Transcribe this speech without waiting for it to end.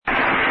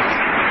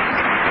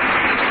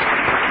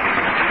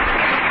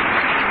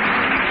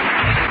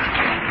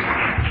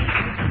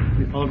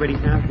already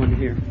have one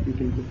here. You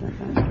can get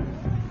that back.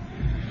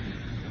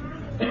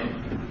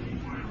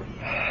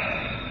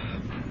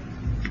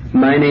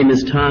 My name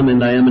is Tom,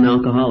 and I am an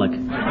alcoholic.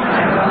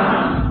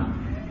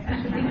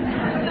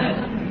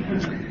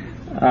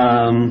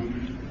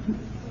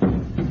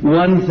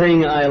 One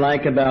thing I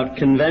like about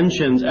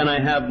conventions, and I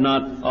have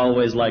not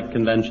always liked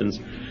conventions,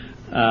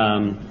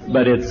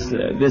 but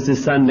this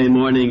is Sunday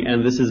morning,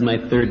 and this is my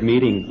third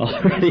meeting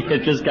already.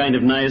 It's just kind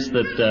of nice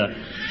that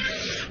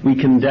we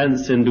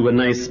condense into a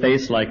nice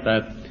space like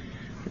that.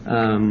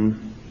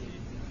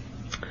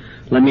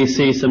 Let me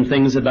see some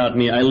things about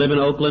me. I live in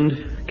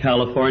Oakland,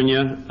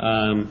 California.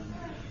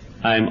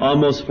 I'm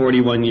almost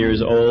 41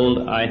 years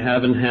old. I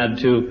haven't had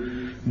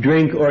to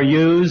drink or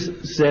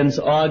use since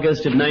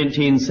August of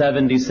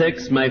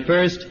 1976. My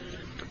first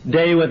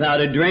day without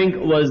a drink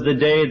was the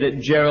day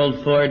that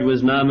Gerald Ford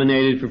was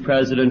nominated for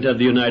President of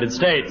the United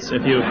States,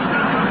 if you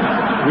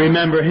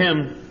remember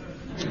him.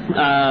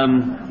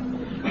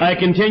 I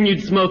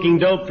continued smoking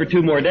dope for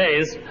 2 more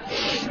days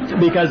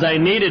because I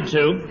needed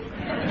to.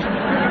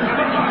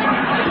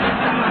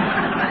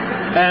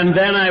 And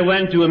then I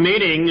went to a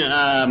meeting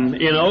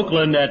in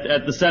Oakland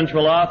at the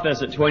central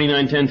office at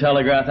 2910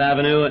 Telegraph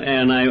Avenue,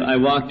 and I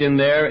walked in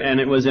there, and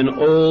it was an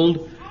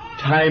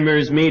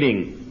old-timers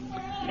meeting.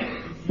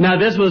 Now,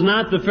 this was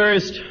not the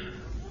first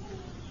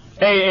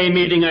AA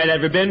meeting I'd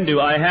ever been to.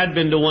 I had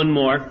been to one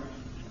more,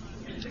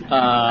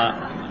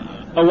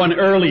 one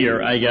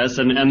earlier, I guess,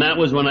 and that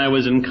was when I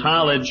was in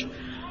college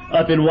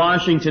up in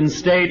Washington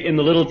State in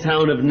the little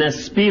town of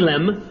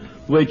Nespelem,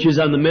 which is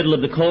on the middle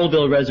of the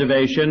Colville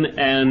Reservation,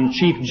 and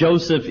Chief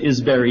Joseph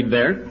is buried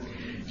there.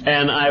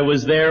 And I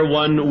was there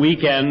one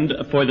weekend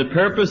for the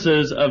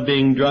purposes of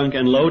being drunk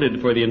and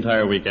loaded for the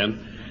entire weekend.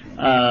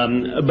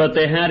 But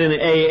they had an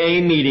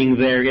AA meeting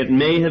there. It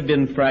may have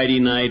been Friday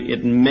night.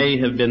 It may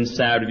have been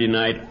Saturday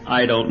night.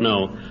 I don't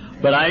know.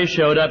 But I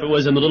showed up. It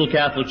was in the little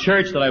Catholic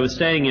church that I was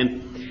staying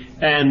in.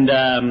 And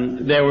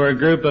there were a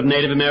group of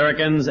Native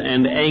Americans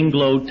and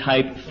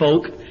Anglo-type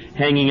folk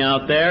hanging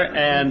out there.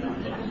 And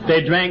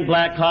they drank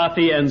black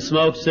coffee and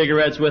smoked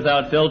cigarettes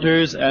without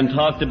filters and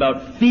talked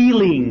about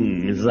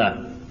feelings.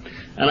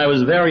 And I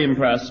was very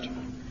impressed.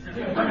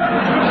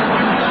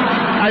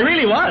 I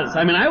really was.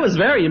 I mean, I was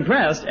very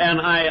impressed, and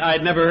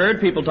I'd never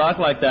heard people talk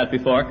like that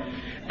before.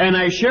 And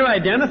I sure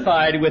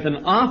identified with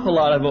an awful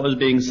lot of what was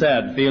being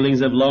said.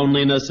 Feelings of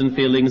loneliness and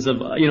feelings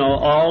of,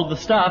 all the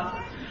stuff.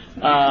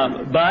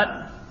 But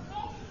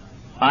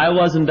I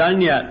wasn't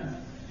done yet.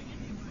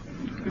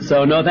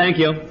 So no thank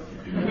you.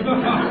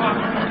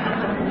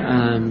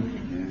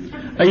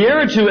 A year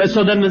or two,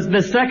 so then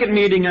the second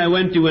meeting I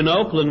went to in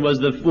Oakland was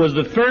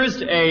the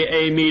first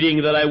AA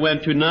meeting that I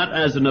went to, not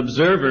as an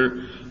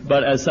observer,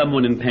 but as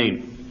someone in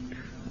pain.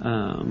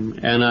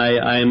 And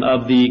I'm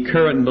of the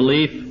current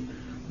belief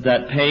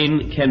that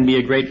pain can be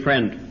a great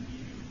friend,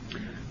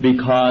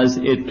 because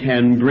it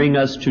can bring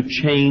us to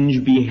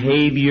change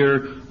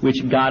behavior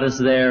which got us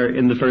there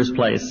in the first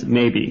place,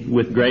 maybe,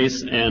 with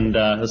grace and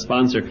a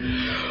sponsor.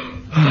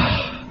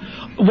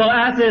 Well,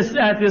 at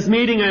this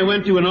meeting I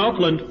went to in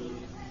Oakland,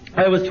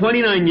 I was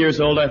 29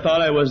 years old. I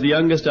thought I was the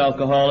youngest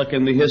alcoholic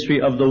in the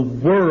history of the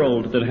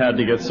world that had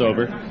to get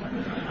sober.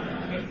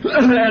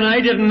 And I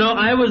didn't know,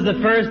 I was the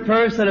first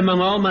person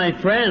among all my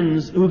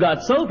friends who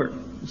got sober.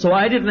 So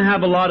I didn't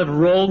have a lot of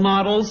role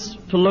models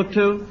to look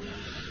to.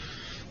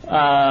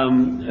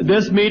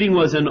 This meeting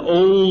was an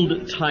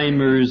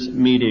old-timers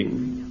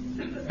meeting.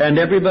 And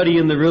everybody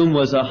in the room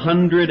was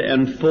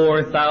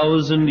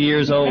 104,000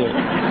 years old.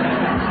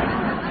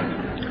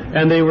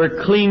 And they were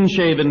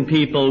clean-shaven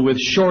people with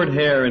short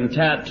hair and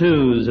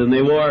tattoos, and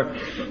they wore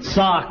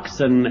socks,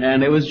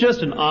 and it was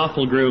just an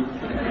awful group.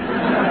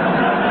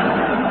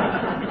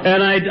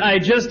 And I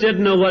just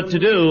didn't know what to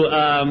do.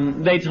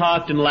 They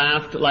talked and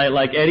laughed,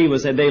 like Eddie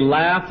was saying. They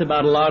laughed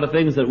about a lot of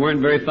things that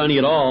weren't very funny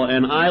at all,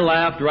 and I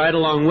laughed right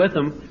along with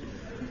them.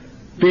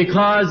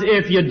 Because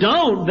if you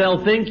don't, they'll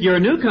think you're a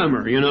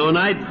newcomer, and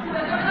I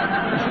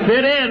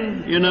fit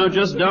in,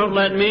 just don't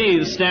let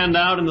me stand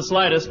out in the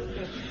slightest.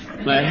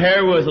 My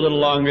hair was a little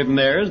longer than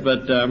theirs,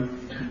 but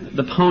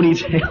the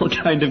ponytail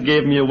kind of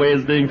gave me away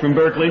as being from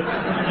Berkeley.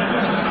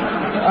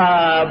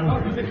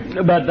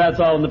 But that's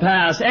all in the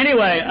past.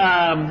 Anyway,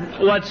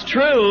 what's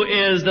true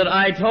is that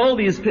I told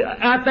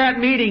at that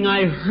meeting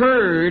I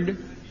heard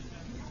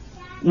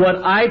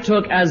what I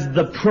took as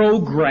the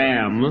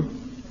program,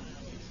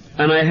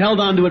 and I held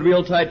on to it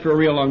real tight for a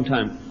real long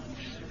time.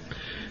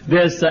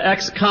 This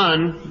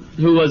ex-con,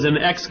 who was an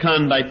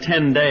ex-con by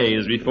 10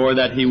 days, before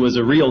that he was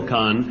a real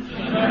con,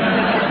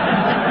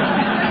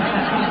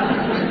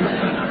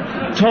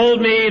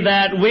 told me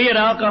that we at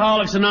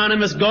Alcoholics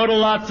Anonymous go to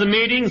lots of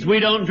meetings, we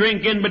don't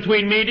drink in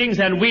between meetings,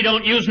 and we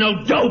don't use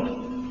no dope.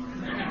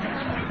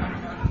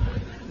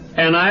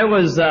 And I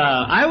was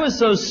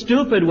so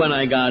stupid when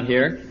I got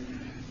here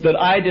that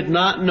I did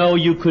not know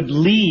you could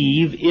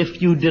leave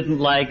if you didn't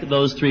like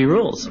those 3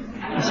 rules.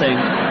 Saying,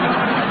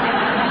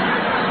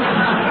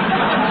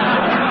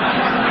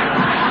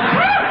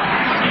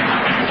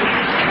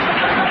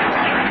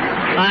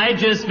 I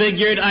just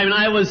figured,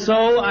 I was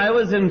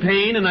in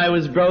pain and I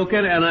was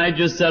broken, and I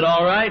just said,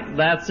 all right,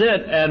 that's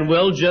it, and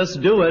we'll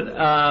just do it.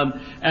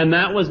 And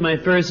that was my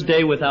first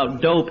day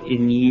without dope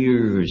in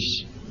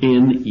years.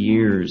 In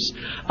years.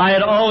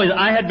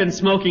 I had been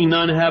smoking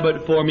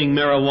non-habit forming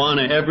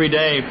marijuana every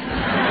day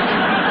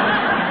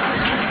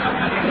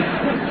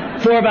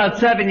for about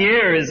 7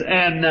 years,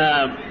 and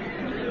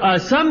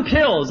some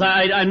pills.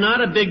 I'm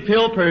not a big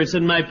pill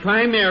person. My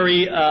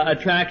primary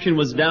attraction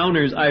was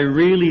downers. I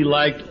really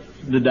liked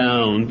the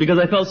down because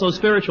I felt so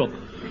spiritual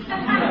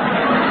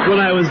when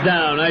I was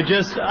down.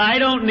 I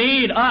don't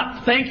need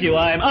up. Thank you.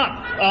 I'm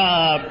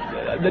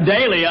up.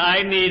 Daily,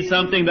 I need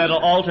something that'll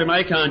alter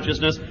my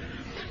consciousness.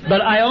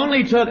 But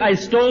I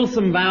stole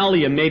some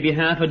Valium, maybe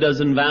half a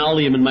dozen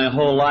Valium in my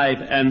whole life,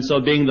 and so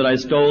being that I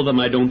stole them,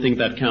 I don't think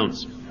that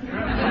counts.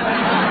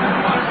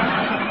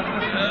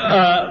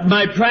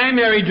 My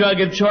primary drug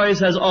of choice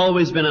has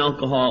always been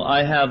alcohol.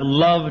 I have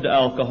loved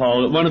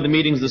alcohol. At one of the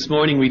meetings this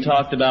morning, we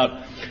talked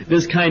about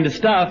this kind of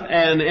stuff,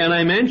 and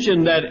I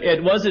mentioned that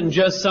it wasn't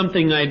just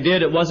something I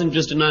did, it wasn't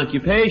just an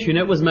occupation,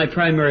 it was my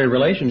primary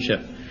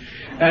relationship.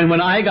 And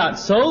when I got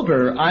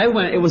sober,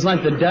 it was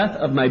like the death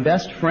of my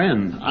best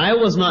friend. I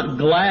was not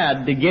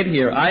glad to get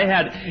here.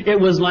 It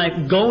was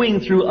like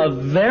going through a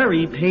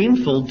very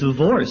painful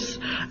divorce.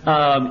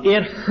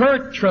 It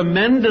hurt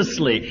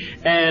tremendously,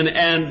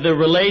 and the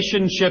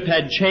relationship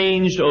had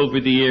changed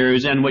over the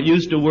years, and what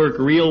used to work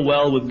real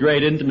well with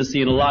great intimacy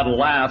and a lot of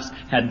laughs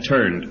had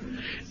turned.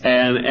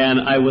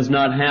 And I was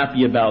not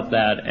happy about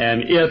that.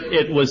 And if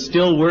it was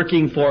still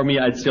working for me,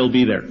 I'd still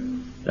be there.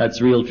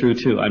 That's real true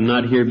too. I'm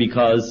not here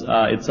because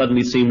it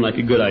suddenly seemed like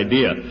a good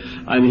idea.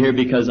 I'm here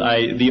because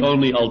the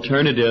only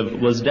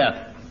alternative was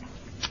death.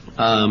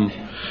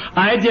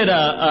 I did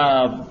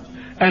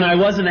and I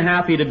wasn't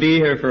happy to be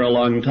here for a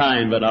long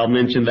time, but I'll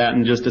mention that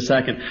in just a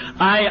second.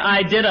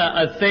 I did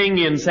a thing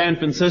in San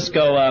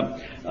Francisco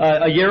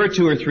a year or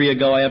two or three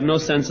ago. I have no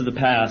sense of the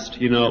past.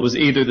 You know, it was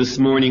either this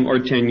morning or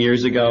 10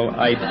 years ago.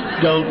 I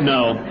don't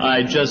know.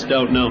 I just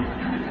don't know.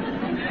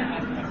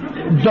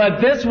 But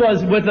this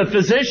was with a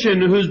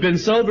physician who's been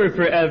sober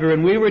forever,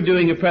 and we were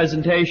doing a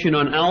presentation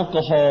on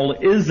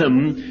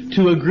alcoholism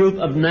to a group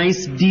of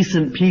nice,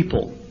 decent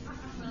people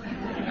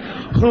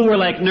who were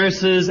like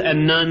nurses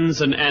and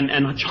nuns and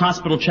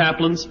hospital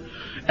chaplains,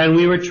 and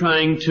we were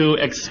trying to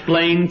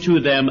explain to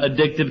them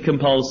addictive,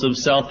 compulsive,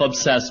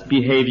 self-obsessed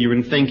behavior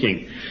and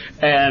thinking.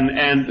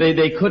 And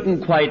they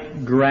couldn't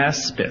quite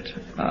grasp it.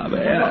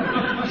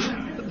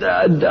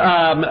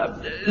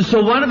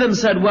 So one of them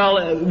said,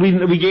 well,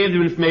 we gave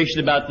them information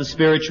about the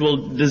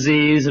spiritual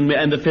disease and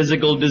the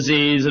physical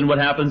disease and what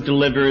happens to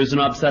livers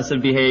and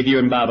obsessive behavior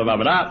and blah, blah, blah,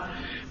 blah, blah.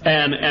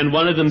 And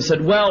one of them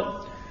said,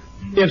 well,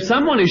 if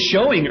someone is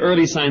showing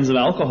early signs of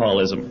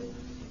alcoholism,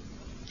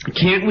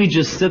 can't we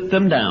just sit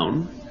them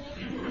down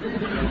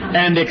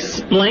and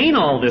explain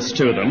all this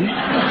to them?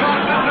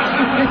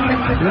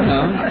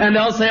 And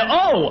they'll say,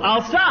 oh,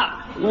 I'll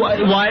stop.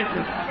 Why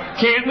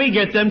can't we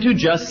get them to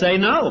just say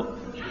no?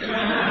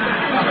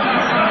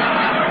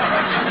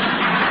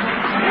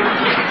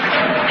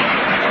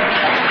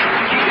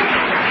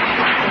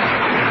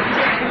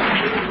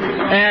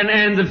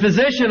 And the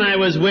physician I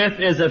was with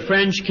is a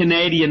French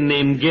Canadian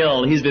named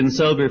Gill. He's been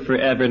sober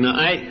forever. Now,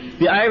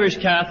 the Irish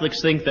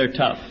Catholics think they're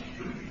tough.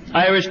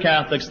 Irish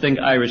Catholics think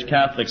Irish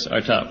Catholics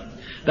are tough.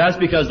 That's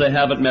because they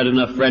haven't met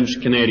enough French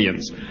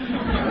Canadians.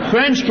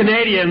 French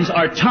Canadians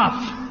are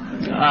tough.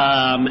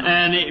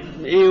 And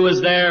he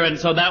was there, and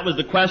so that was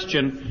the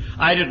question.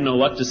 I didn't know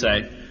what to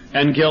say.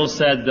 And Gill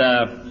said,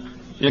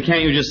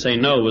 can't you just say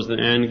no?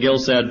 And Gill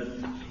said,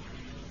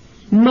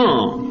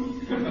 no.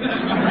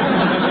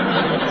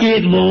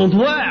 It won't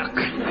work.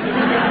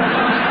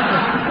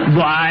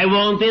 Why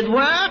won't it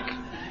work?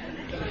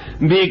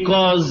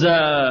 Because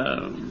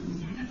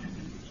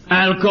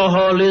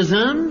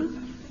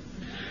alcoholism,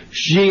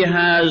 she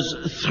has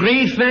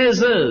 3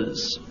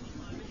 phases.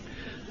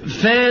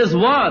 Phase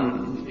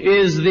 1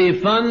 is the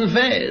fun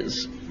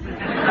phase.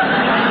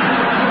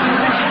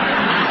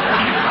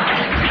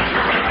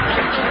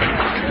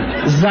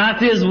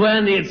 That is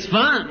when it's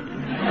fun.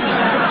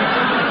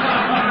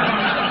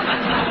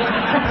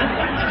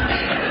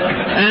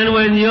 And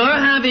when you're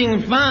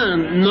having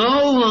fun,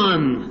 no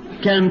one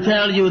can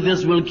tell you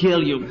this will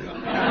kill you.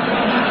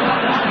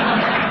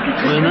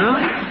 You know?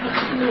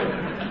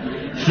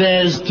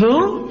 Phase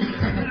 2,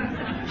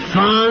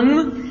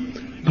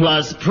 fun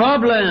plus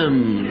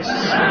problems.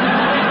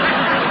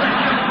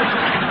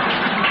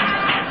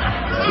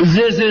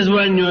 This is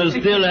when you're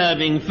still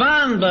having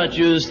fun, but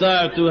you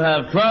start to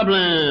have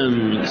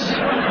problems.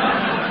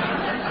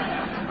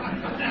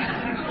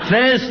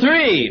 Phase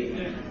 3,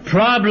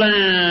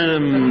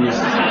 problems.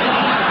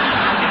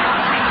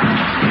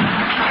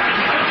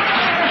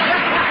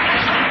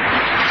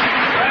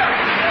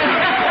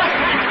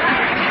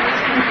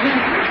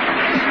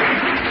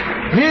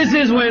 This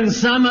is when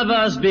some of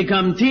us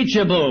become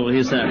teachable,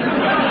 he said.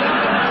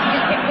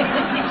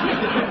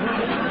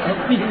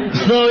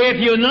 So if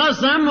you know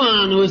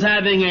someone who's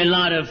having a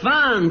lot of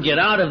fun, get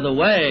out of the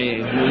way,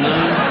 you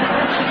know.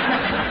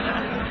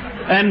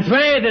 And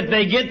pray that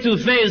they get to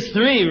phase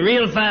 3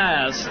 real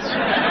fast.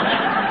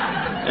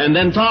 And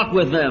then talk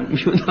with them,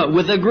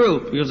 with a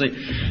group, you see.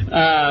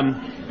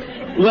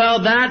 Well,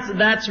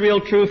 that's real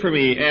true for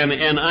me,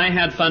 and I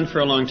had fun for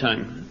a long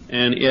time.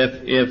 And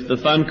if the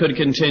fun could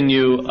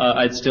continue,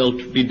 I'd still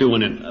be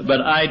doing it.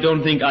 But I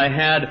don't think I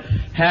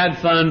had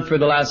fun for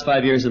the last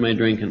 5 years of my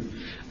drinking.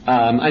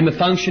 I'm a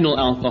functional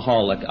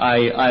alcoholic.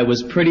 I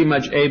was pretty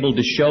much able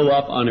to show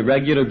up on a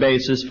regular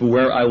basis for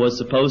where I was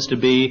supposed to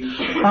be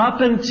up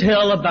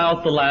until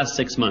about the last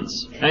 6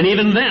 months. And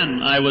even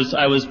then, I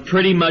was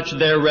pretty much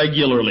there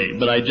regularly,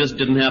 but I just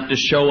didn't have to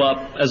show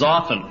up as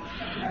often.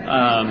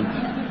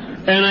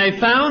 And I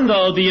found,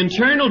 though, the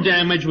internal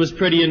damage was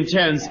pretty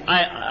intense.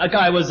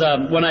 I was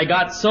when I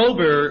got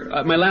sober,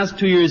 my last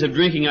 2 years of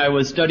drinking, I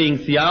was studying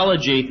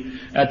theology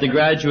at the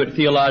Graduate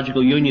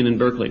Theological Union in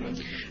Berkeley.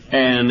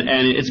 And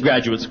it's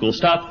graduate school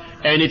stuff.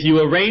 And if you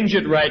arrange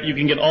it right, you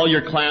can get all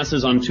your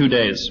classes on 2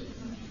 days.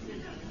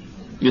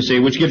 You see,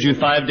 which gives you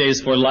 5 days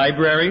for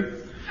library.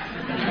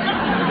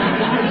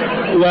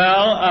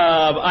 Well,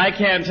 I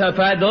can't tell.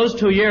 Those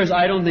 2 years,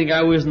 I don't think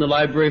I was in the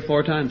library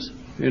 4 times.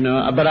 You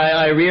know, but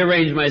I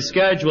rearranged my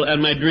schedule, and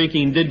my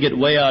drinking did get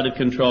way out of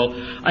control.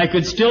 I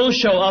could still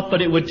show up,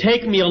 but it would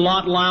take me a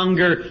lot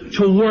longer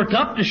to work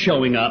up to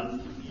showing up,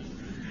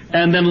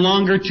 and then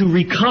longer to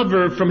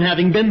recover from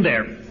having been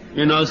there.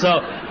 You know,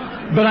 so,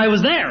 but I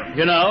was there,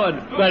 you know,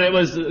 but it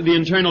was, the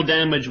internal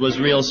damage was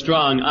real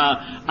strong.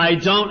 I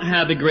don't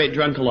have a great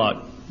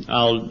drunk-a-lot.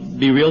 I'll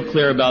be real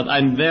clear about that.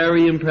 I'm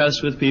very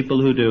impressed with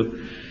people who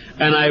do,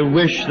 and I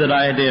wish that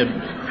I did.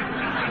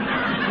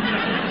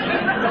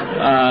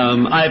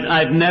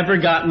 I've never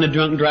gotten a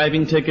drunk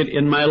driving ticket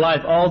in my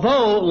life,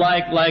 although,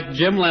 like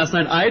Jim last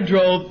night, I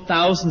drove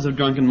thousands of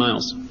drunken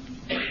miles.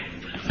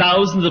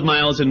 Thousands of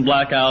miles in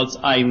blackouts.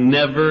 I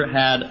never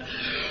had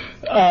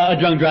a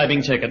drunk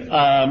driving ticket.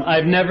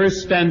 I've never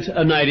spent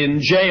a night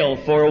in jail.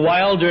 For a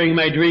while during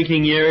my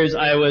drinking years,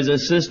 I was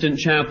assistant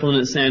chaplain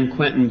at San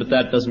Quentin, but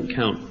that doesn't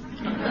count.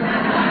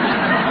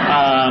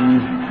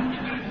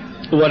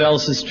 What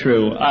else is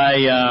true?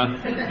 I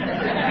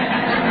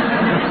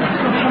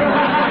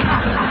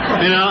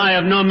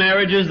have no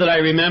marriages that I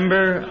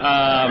remember.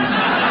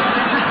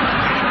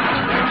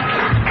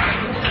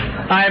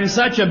 I'm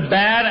such a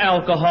bad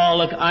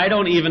alcoholic, I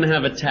don't even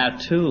have a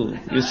tattoo,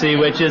 you see,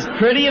 which is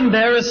pretty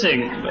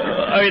embarrassing.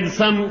 In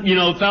some,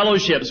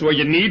 fellowships where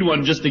you need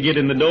one just to get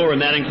in the door,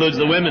 and that includes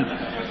the women.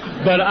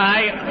 But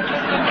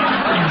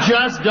I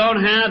just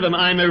don't have them.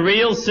 I'm a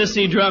real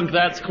sissy drunk,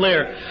 that's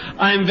clear.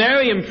 I'm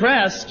very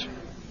impressed.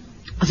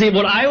 See,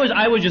 I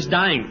was just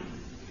dying.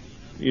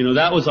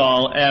 That was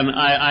all. And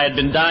I had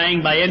been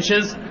dying by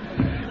inches.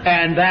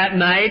 And that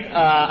night,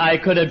 I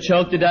could have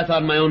choked to death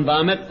on my own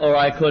vomit, or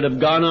I could have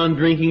gone on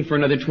drinking for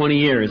another 20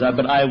 years.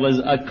 But I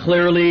was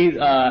clearly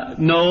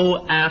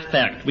no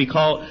affect. We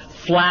call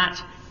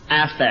flat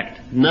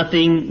affect.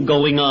 Nothing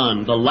going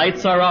on. The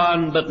lights are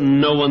on, but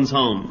no one's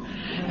home.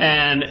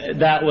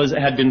 And that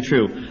had been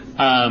true.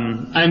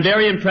 I'm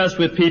very impressed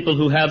with people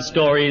who have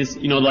stories,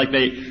 like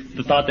they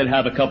thought they'd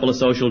have a couple of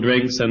social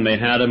drinks, and they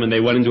had them, and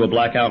they went into a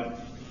blackout.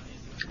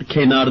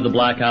 Came out of the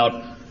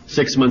blackout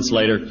 6 months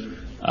later.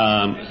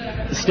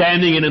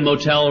 Standing in a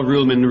motel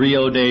room in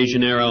Rio de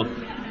Janeiro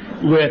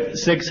with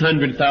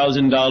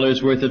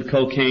 $600,000 worth of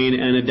cocaine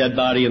and a dead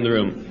body in the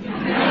room.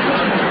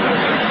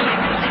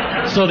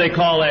 So they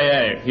call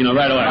AA,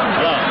 right away.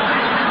 Hello.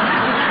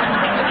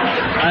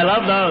 I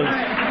love those.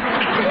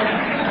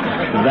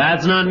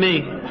 That's not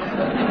me.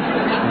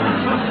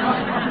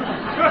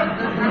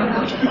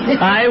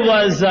 I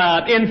was,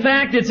 in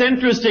fact, it's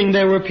interesting,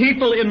 there were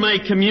people in my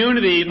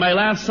community, my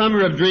last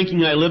summer of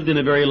drinking, I lived in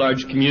a very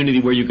large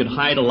community where you could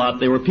hide a lot.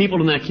 There were people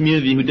in that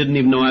community who didn't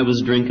even know I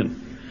was drinking.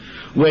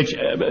 Which,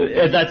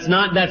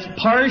 that's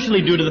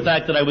partially due to the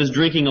fact that I was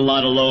drinking a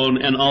lot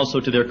alone, and also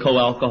to their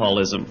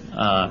co-alcoholism.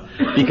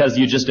 Because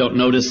you just don't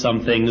notice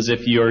some things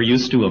if you're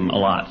used to them a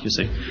lot, you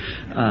see.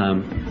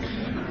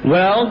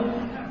 Well,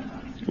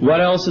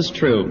 what else is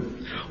true?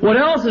 What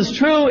else is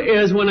true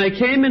is when I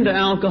came into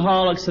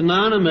Alcoholics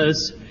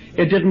Anonymous,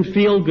 it didn't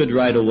feel good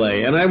right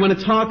away. And I want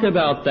to talk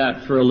about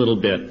that for a little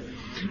bit.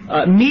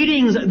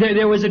 Meetings,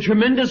 there was a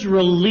tremendous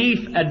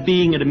relief at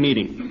being at a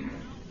meeting.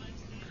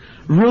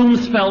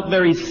 Rooms felt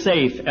very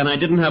safe, and I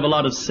didn't have a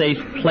lot of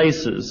safe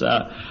places.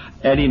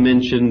 Eddie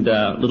mentioned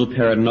little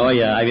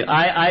paranoia.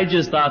 I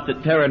just thought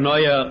that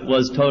paranoia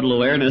was total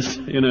awareness,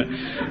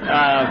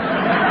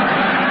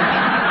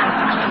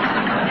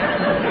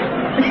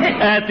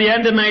 At the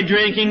end of my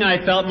drinking, I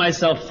felt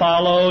myself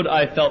followed.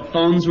 I felt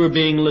phones were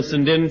being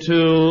listened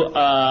into.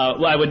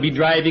 I would be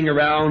driving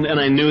around, and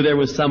I knew there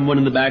was someone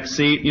in the back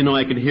seat.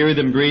 I could hear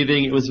them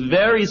breathing. It was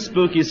very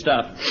spooky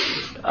stuff.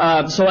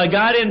 So I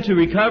got into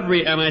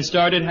recovery, and I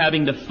started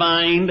having to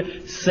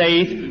find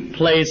safe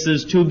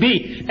places to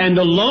be. And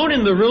alone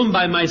in the room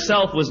by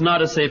myself was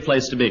not a safe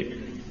place to be.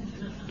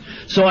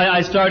 So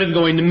I started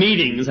going to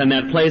meetings, and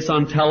that place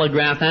on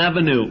Telegraph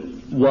Avenue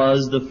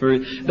was the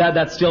first.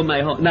 That's still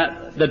my home.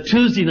 Not the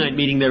Tuesday night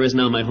meeting. There is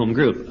now my home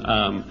group,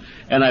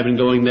 and I've been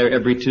going there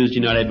every Tuesday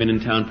night. I've been in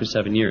town for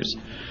 7 years.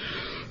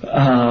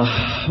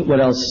 What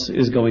else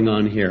is going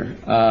on here?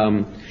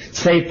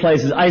 Safe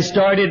places. I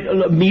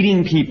started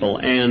meeting people,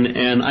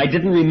 and I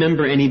didn't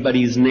remember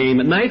anybody's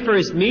name. At my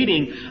first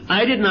meeting,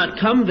 I did not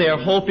come there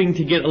hoping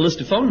to get a list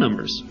of phone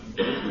numbers.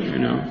 You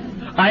know,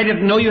 I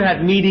didn't know you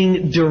had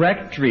meeting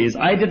directories.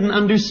 I didn't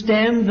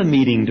understand the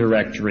meeting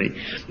directory.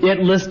 It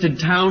listed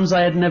towns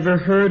I had never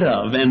heard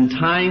of and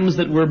times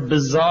that were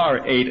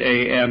bizarre. 8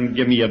 a.m.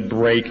 Give me a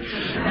break.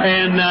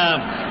 And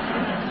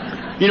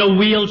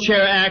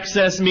wheelchair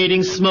access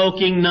meeting,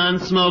 smoking,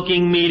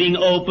 non-smoking meeting,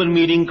 open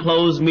meeting,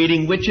 closed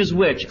meeting, which is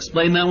which?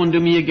 Explain that one to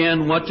me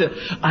again.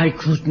 I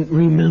couldn't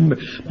remember.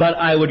 But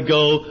I would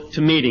go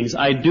to meetings.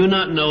 I do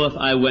not know if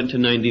I went to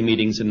 90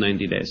 meetings in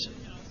 90 days.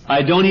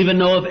 I don't even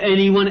know if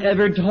anyone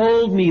ever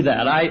told me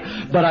that.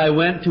 But I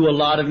went to a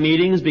lot of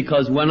meetings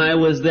because when I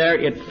was there,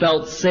 it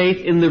felt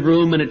safe in the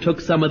room and it took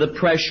some of the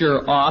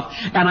pressure off.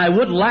 And I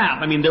would laugh.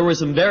 I mean, there were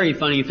some very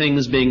funny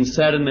things being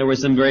said and there were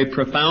some very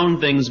profound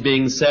things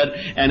being said,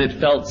 and it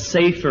felt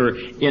safer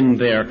in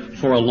there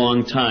for a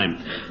long time.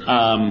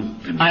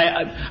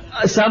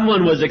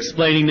 Someone was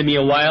explaining to me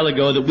a while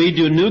ago that we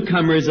do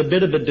newcomers a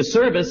bit of a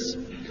disservice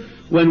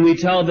when we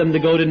tell them to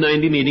go to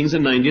 90 meetings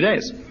in 90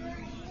 days.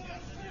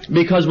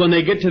 Because when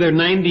they get to their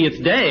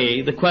 90th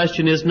day, the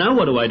question is, now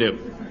what do I do?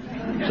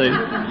 See?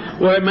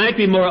 Or it might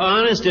be more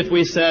honest if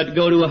we said,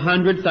 go to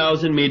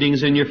 100,000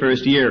 meetings in your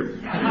first year.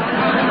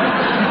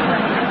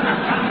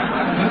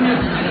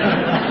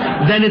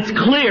 Then it's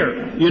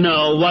clear,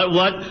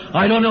 what,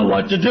 I don't know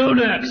what to do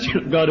next.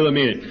 Go to a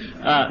meeting.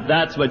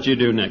 That's what you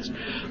do next.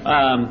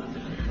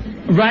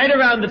 Right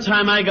around the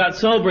time I got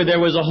sober, there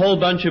was a whole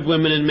bunch of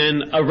women and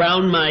men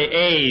around my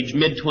age,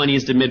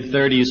 mid-20s to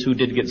mid-30s, who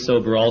did get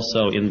sober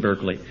also in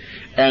Berkeley.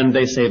 And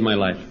they saved my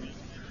life.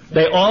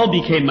 They all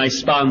became my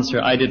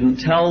sponsor. I didn't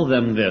tell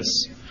them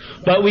this.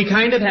 But we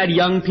kind of had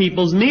young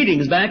people's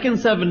meetings. Back in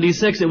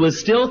 76, it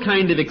was still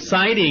kind of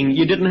exciting.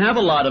 You didn't have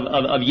a lot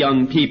of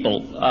young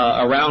people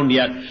around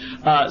yet.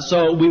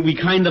 So we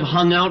kind of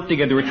hung out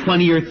together. There were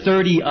 20 or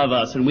 30 of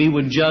us, and we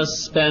would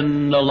just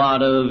spend a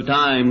lot of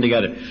time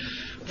together.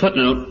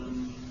 Footnote,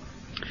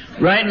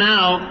 right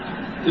now,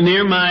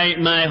 near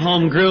my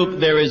home group,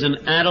 there is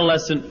an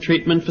adolescent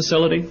treatment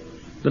facility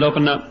that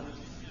opened up.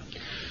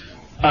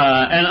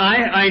 And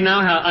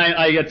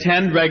I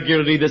attend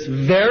regularly this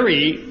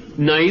very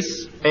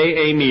nice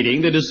AA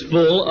meeting that is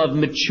full of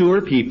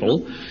mature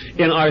people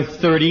in our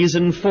 30s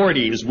and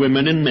 40s,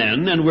 women and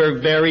men, and we're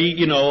very,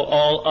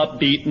 all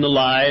upbeat and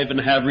alive and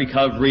have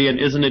recovery, and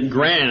isn't it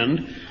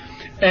grand?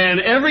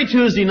 And every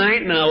Tuesday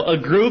night now, a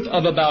group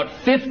of about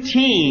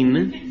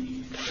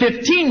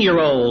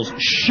 15-year-olds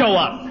show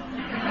up.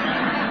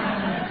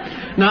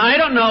 Now, I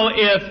don't know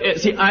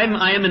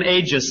I am an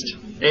ageist.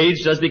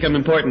 Age does become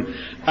important.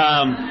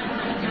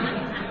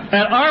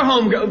 At our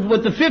home,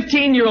 what the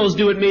 15-year-olds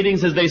do at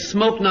meetings is they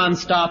smoke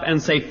nonstop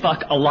and say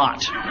fuck a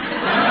lot.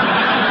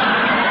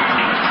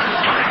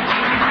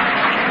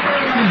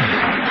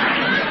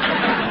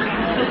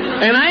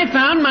 And I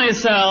found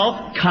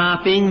myself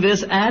copying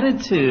this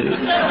attitude.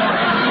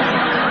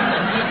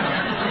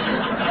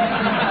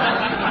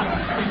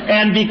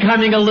 And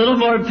becoming a little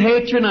more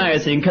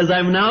patronizing, because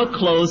I'm now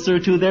closer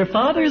to their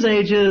father's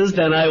ages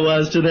than I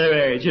was to their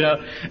age,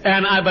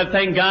 but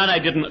thank God I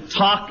didn't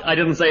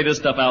say this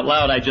stuff out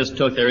loud, I just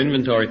took their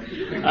inventory.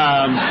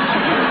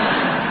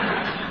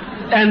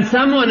 And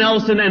someone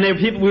else,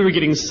 we were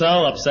getting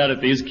so upset at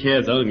these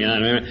kids, oh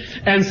God,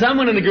 and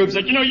someone in the group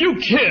said, you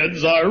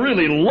kids are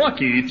really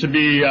lucky to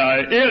be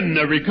in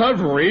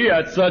recovery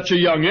at such a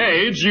young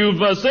age. You've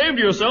saved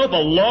yourself a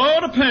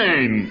lot of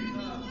pain.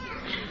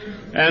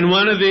 And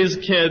one of these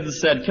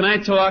kids said, can I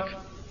talk?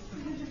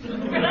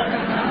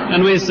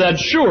 And we said,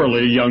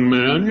 surely, young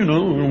man,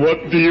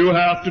 what do you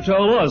have to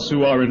tell us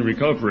who are in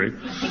recovery?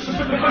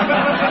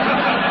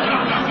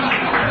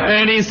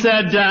 And he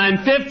said, I'm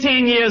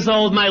 15 years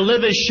old, my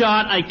liver's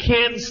shot, I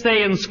can't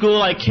stay in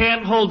school, I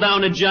can't hold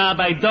down a job,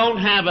 I don't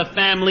have a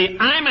family,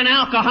 I'm an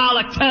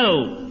alcoholic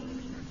too.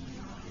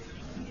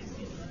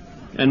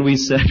 And we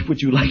said,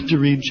 would you like to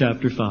read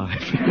chapter 5?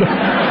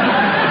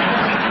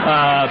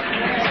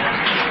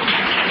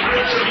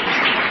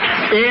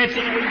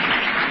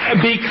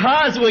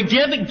 Because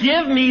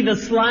give me the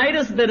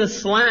slightest bit of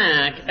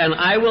slack, and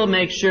I will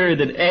make sure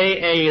that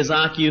AA is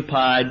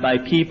occupied by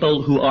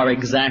people who are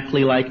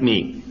exactly like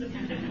me.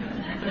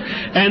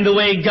 And the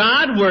way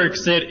God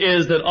works it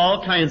is that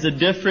all kinds of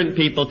different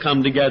people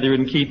come together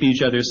and keep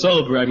each other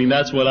sober. I mean,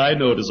 that's what I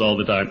notice all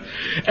the time.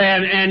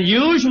 And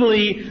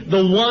usually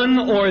the one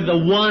or the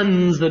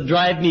ones that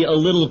drive me a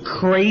little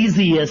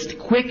craziest,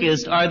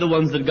 quickest, are the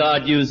ones that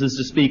God uses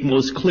to speak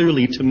most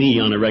clearly to me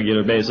on a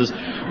regular basis,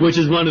 which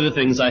is one of the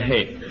things I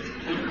hate.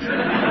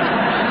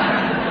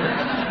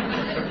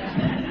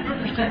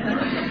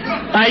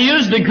 I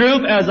used the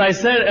group, as I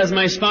said, as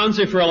my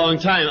sponsor for a long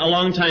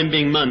time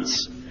being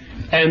months.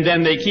 And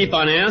then they keep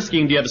on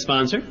asking, do you have a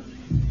sponsor? Do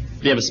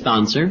you have a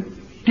sponsor?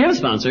 Do you have a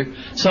sponsor?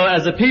 So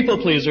as a people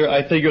pleaser,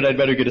 I figured I'd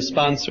better get a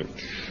sponsor.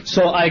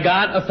 So I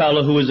got a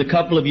fellow who was a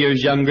couple of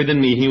years younger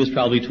than me. He was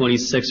probably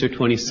 26 or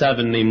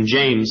 27, named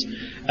James,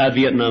 a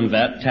Vietnam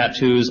vet,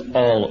 tattoos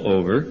all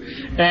over.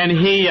 And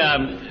he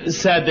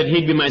said that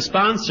he'd be my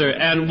sponsor.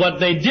 And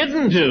what they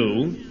didn't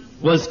do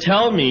was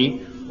tell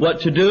me what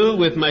to do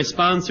with my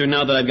sponsor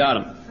now that I've got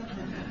him.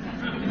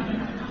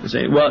 I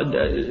say, well,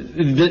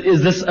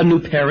 is this a new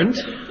parent?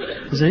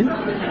 I say,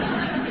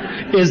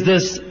 is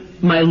this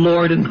my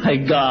Lord and my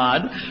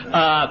God?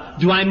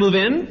 Do I move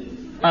in?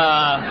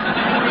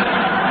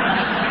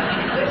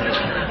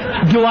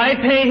 Do I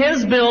pay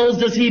his bills?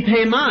 Does he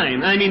pay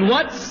mine? I mean,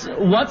 what's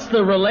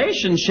the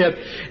relationship?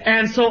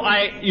 And so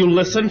you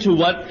listen to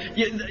what,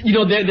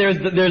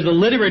 there's the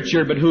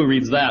literature, but who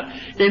reads that?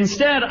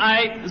 Instead,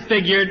 I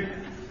figured,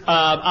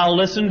 I'll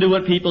listen to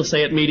what people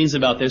say at meetings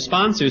about their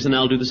sponsors, and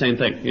I'll do the same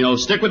thing.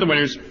 Stick with the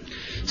winners.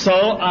 So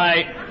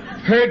I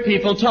heard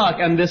people talk,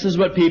 and this is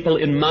what people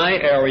in my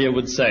area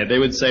would say. They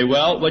would say,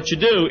 well, what you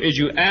do is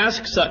you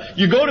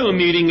go to a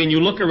meeting and you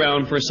look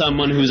around for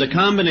someone who's a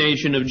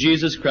combination of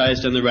Jesus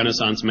Christ and the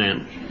Renaissance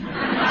man.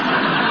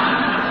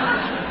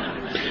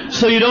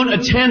 So you don't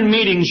attend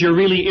meetings, you're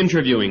really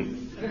interviewing.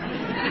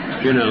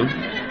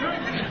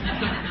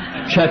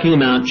 Checking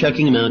them out.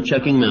 Judging.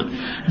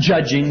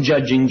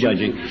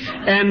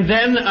 And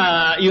then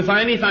you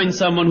finally find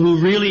someone who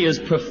really is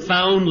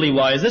profoundly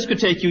wise. This could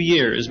take you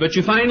years, but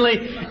you finally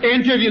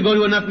go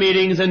to enough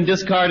meetings and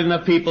discard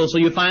enough people, so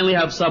you finally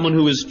have someone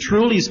who is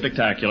truly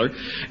spectacular,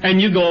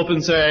 and you go up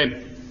and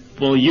say,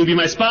 will you be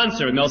my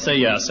sponsor? And they'll say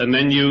yes. And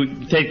then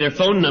you take their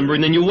phone number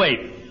and then you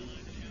wait.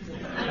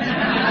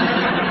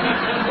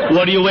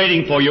 What are you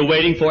waiting for? You're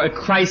waiting for a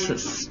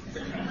crisis.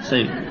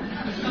 See?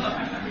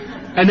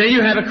 And then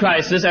you have a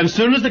crisis, and as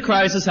soon as the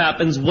crisis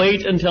happens,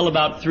 wait until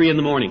about 3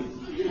 a.m.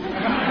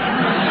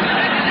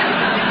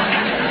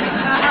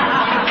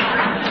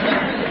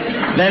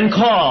 Then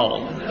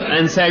call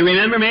and say,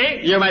 remember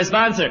me? You're my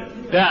sponsor.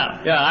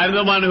 Yeah, I'm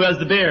the one who has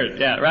the beard.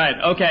 Yeah, right,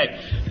 okay.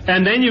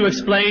 And then you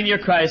explain your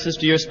crisis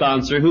to your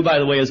sponsor, who, by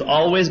the way, is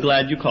always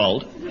glad you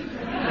called.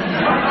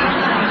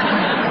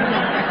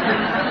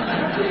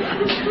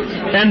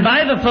 And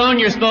by the phone,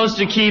 you're supposed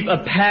to keep a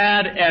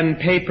pad and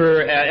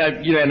paper,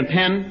 and a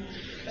pen.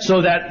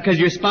 So that, because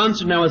your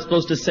sponsor now is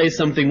supposed to say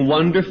something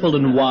wonderful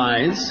and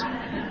wise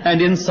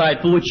and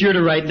insightful, which you're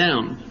to write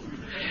down.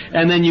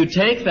 And then you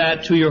take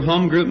that to your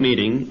home group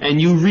meeting and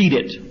you read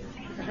it.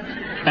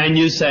 And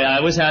you say, I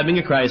was having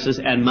a crisis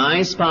and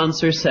my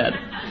sponsor said.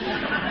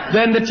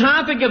 Then the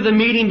topic of the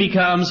meeting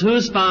becomes,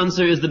 whose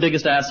sponsor is the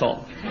biggest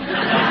asshole?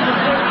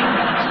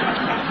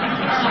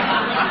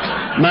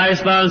 My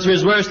sponsor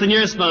is worse than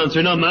your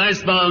sponsor. No, my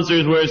sponsor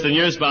is worse than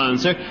your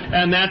sponsor.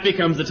 And that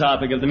becomes the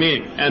topic of the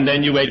meeting. And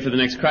then you wait for the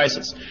next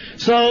crisis.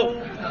 So,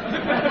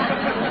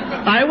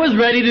 I was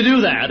ready to do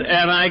that.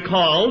 And I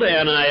called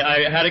and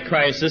I had a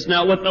crisis.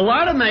 Now, what a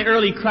lot of my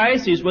early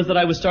crises was that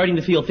I was starting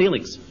to feel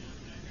feelings.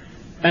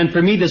 And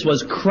for me, this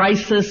was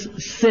Crisis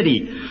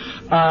City.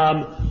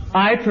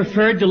 I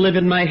preferred to live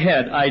in my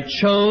head. I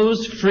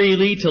chose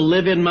freely to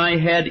live in my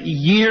head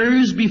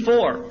years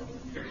before.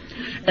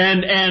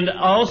 And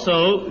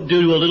also,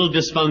 due to a little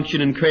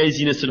dysfunction and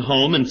craziness at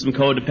home and some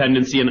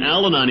codependency and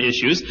Al-Anon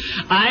issues,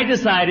 I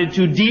decided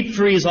to deep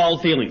freeze all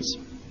feelings,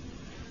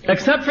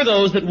 except for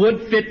those that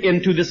would fit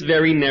into this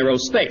very narrow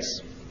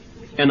space.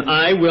 And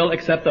I will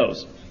accept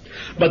those.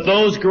 But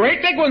those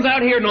great big ones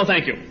out here, no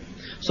thank you.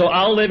 So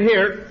I'll live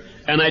here.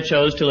 And I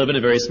chose to live in a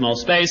very small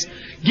space.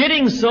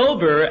 Getting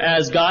sober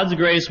as God's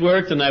grace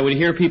worked, and I would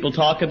hear people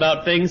talk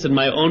about things, and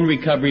my own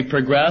recovery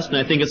progressed, and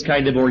I think it's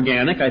kind of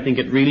organic. I think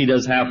it really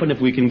does happen if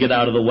we can get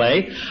out of the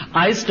way.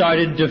 I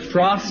started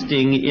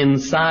defrosting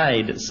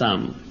inside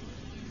some.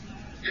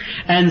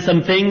 And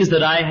some things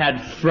that I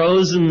had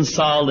frozen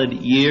solid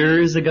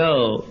years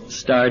ago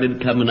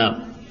started coming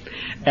up.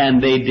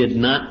 And they did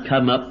not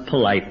come up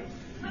polite.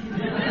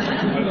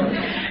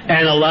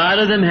 And a lot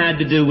of them had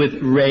to do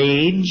with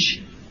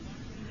rage,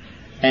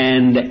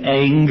 and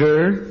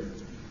anger,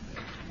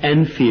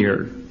 and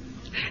fear.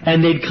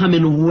 And they'd come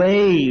in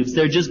waves.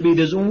 There'd just be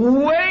this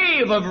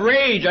wave of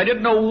rage. I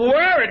didn't know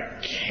where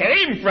it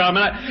came from.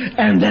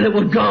 And then it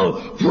would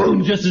go,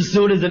 boom, just as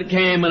soon as it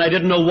came, and I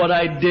didn't know what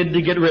I did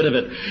to get rid of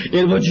it.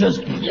 It would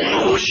just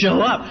show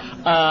up.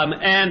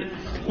 And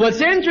what's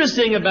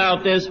interesting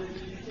about this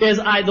is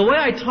the way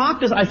I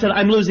talked this, I said,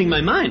 I'm losing my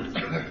mind.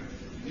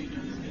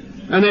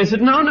 And they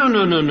said, no.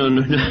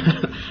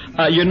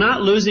 You're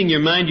not losing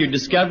your mind, you're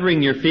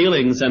discovering your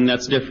feelings, and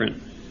that's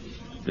different.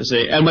 You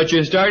see, and what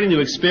you're starting to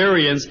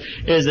experience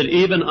is that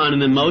even on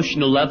an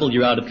emotional level,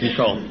 you're out of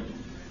control.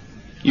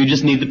 You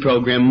just need the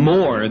program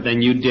more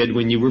than you did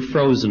when you were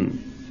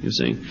frozen, you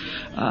see.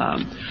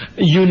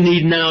 You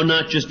need now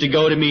not just to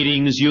go to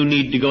meetings, you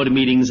need to go to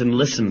meetings and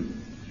listen.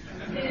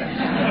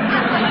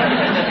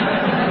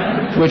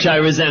 Which I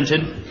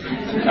resented.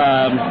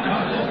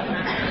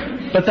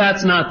 But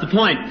that's not the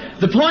point.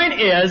 The point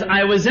is,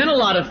 I was in a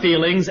lot of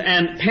feelings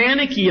and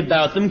panicky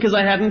about them because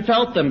I hadn't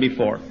felt them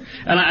before.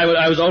 And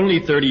I was only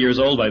 30 years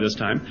old by this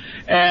time.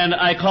 And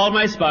I called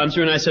my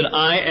sponsor and I said,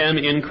 I am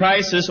in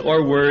crisis,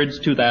 or words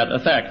to that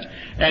effect.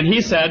 And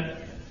he said,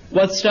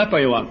 what step are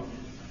you on?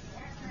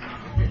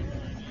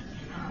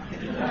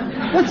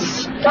 What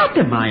step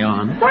am I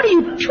on? What are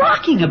you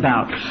talking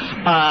about?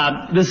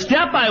 The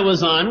step I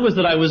was on was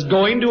that I was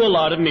going to a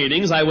lot of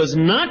meetings, I was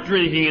not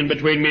drinking in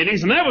between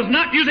meetings, and I was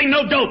not using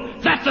no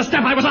dope. That's the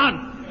step I was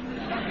on.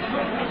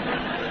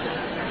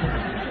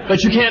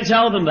 But you can't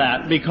tell them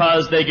that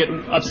because they get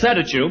upset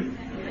at you.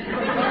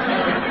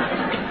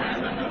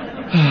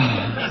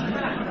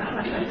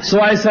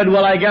 So I said,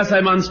 well, I guess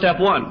I'm on step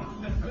 1.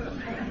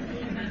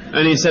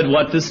 And he said,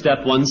 what does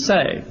step 1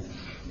 say?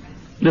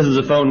 This is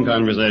a phone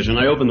conversation.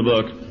 I opened the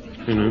book,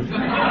 you know.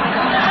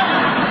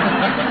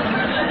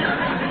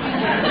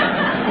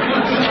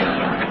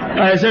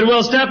 I said,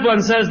 well, step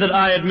 1 says that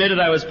I admitted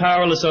I was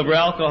powerless over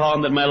alcohol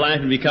and that my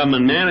life had become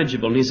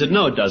unmanageable. And he said,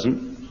 no, it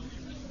doesn't.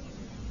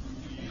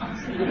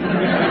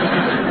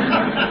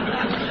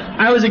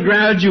 I was a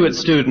graduate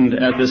student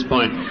at this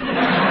point.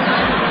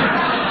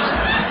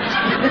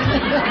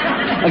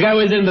 Like I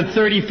was in the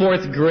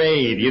 34th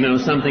grade, you know,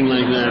 something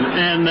like that.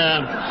 And,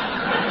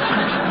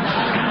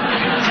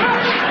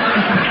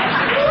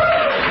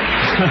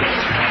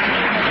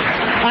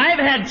 I've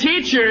had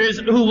teachers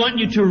who want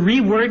you to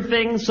reword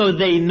things so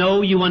they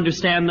know you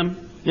understand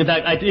them. In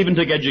fact, I even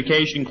took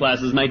education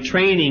classes. My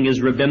training is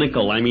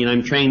rabbinical. I mean,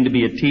 I'm trained to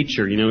be a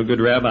teacher, you know, a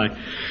good rabbi.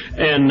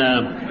 And,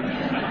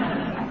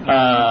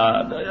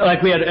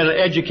 like we had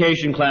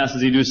education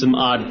classes, you do some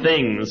odd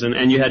things,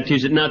 and you had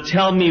teachers, now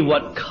tell me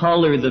what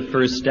color the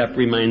first step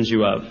reminds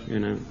you of, you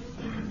know.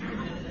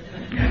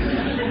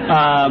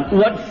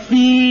 What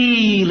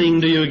feeling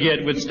do you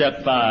get with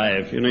step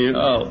 5? You know,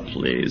 oh,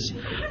 please.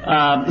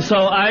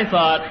 So I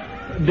thought,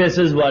 this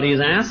is what he's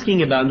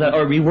asking about,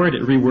 or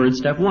reword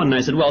step 1. And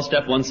I said, well,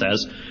 step 1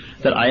 says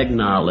that I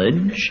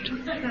acknowledged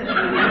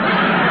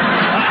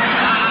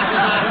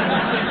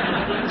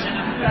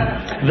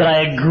that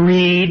I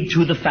agreed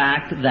to the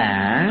fact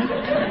that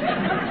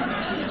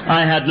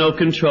I had no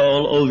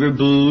control over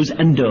booze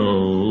and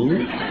dough.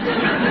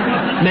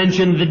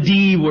 Mentioned the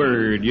D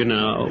word, you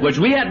know, which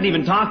we hadn't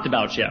even talked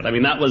about yet. I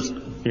mean, that was,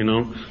 you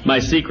know, my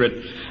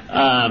secret.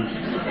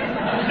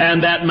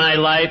 And that my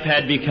life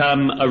had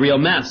become a real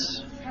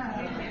mess.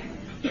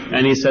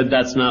 And he said,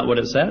 that's not what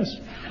it says.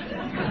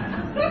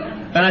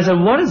 And I said,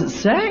 what does it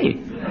say?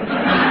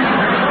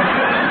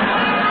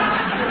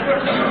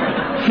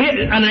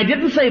 And I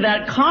didn't say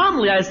that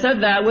calmly. I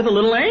said that with a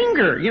little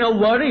anger. You know,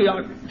 what are you...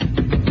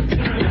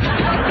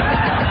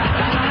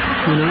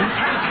 You know?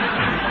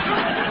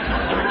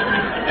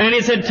 And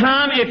he said,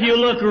 Tom, if you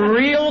look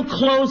real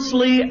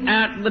closely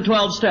at the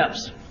 12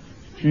 steps,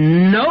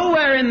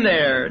 nowhere in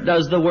there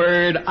does the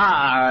word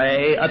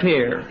I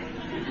appear.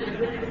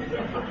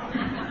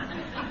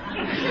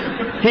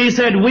 He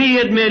said, we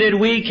admitted,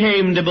 we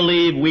came to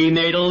believe, we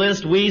made a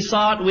list, we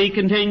sought, we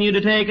continue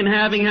to take, and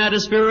having had a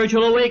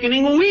spiritual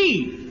awakening,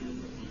 we.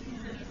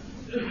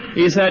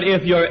 He said,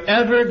 if you're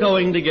ever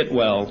going to get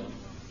well,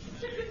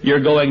 you're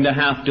going to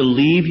have to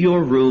leave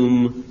your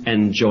room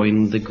and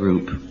join the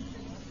group.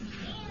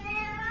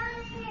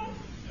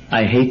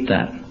 I hate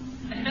that.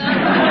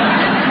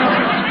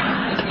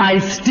 I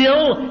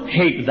still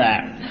hate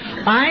that.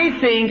 I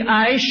think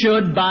I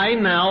should by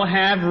now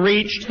have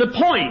reached the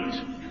point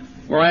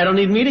where I don't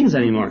need meetings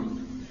anymore.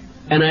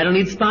 And I don't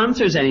need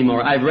sponsors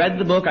anymore. I've read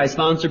the book, I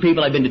sponsor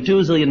people, I've been to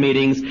 2 zillion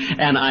meetings,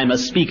 and I'm a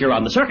speaker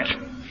on the circuit.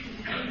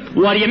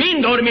 What do you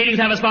mean, go to meetings,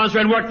 have a sponsor,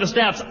 and work the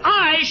steps?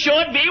 I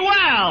should be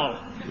well!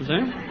 You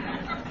see?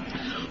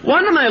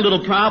 One of my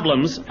little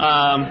problems,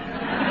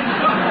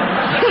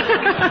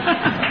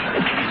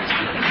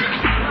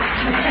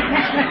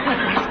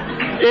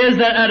 is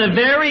that at a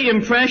very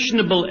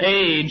impressionable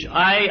age,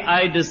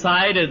 I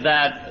decided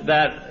that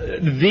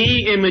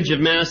the image of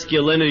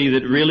masculinity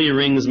that really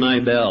rings my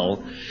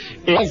bell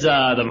is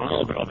the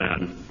Marlboro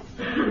Man.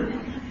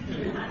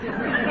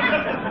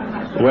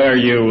 Where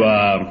you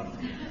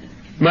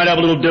might have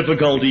a little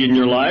difficulty in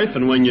your life,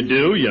 and when you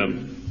do,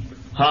 you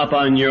hop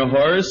on your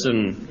horse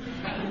and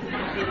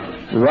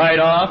ride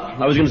off.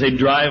 I was going to say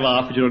drive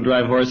off, but you don't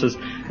drive horses.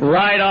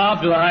 Ride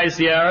off to the high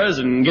Sierras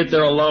and get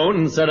there alone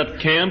and set up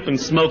camp and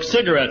smoke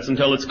cigarettes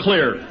until it's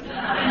clear.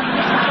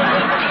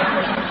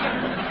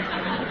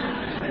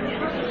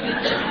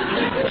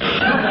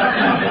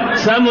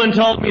 Someone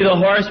told me the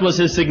horse was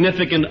his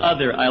significant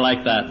other. I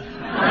like that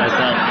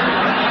myself.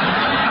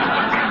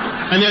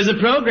 And there's a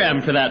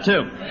program for that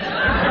too.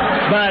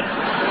 But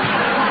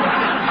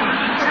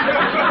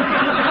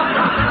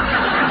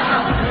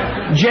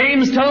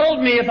James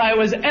told me if I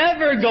was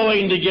ever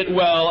going to get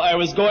well, I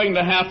was going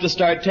to have to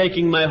start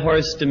taking my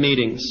horse to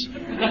meetings.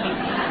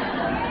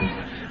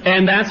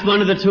 And that's one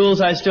of the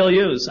tools I still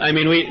use. I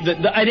mean,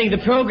 I think the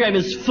program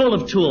is full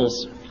of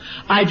tools.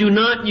 I do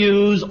not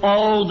use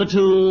all the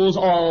tools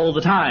all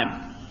the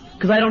time,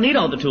 because I don't need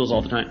all the tools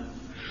all the time.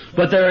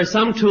 But there are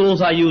some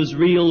tools I use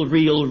real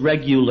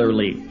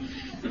regularly.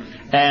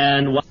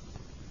 And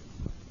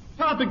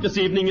topic this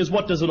evening is,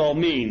 what does it all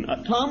mean?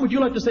 Tom, would you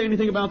like to say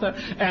anything about that?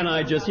 And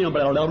I just, blah,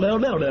 blah, blah,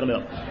 blah, blah,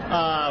 blah.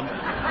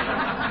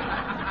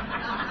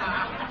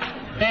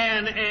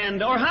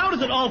 Or how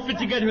does it all fit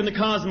together in the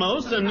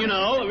cosmos? And,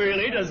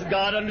 really, does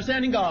God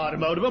understanding God?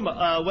 Well,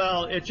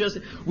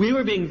 we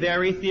were being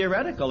very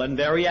theoretical and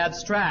very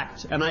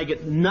abstract, and I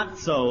get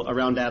nutso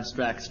around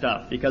abstract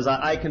stuff, because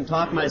I can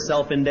talk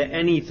myself into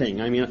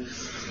anything.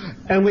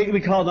 And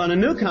we called on a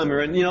newcomer,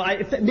 and,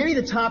 maybe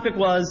the topic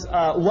was,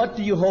 what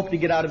do you hope to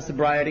get out of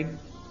sobriety?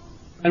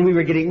 And we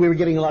were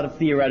getting a lot of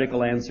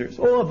theoretical answers.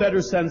 Oh, a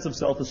better sense of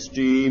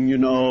self-esteem,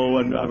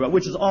 and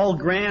which is all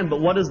grand,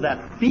 but what does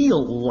that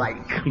feel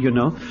like,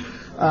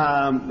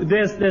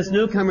 This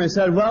newcomer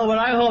said, well, what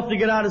I hope to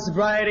get out of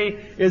sobriety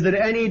is that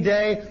any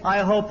day I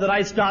hope that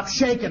I stop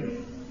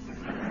shaking.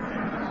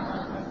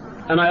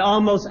 And I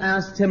almost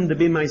asked him to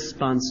be my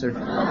sponsor.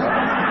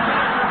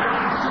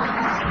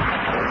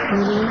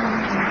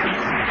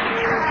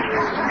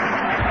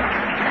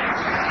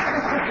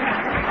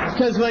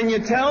 Because when you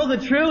tell the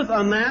truth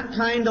on that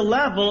kind of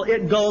level,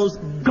 it goes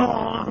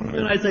gong.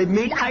 And I say,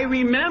 I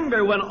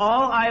remember when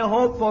all I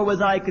hoped for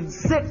was I could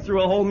sit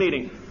through a whole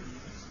meeting.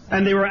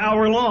 And they were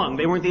hour long.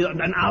 They weren't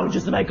an hour,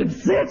 just that I could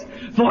sit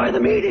for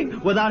the meeting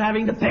without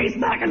having to pace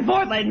back and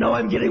forth. I know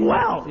I'm getting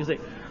well. You see,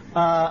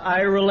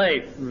 I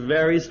relate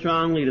very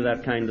strongly to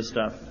that kind of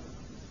stuff.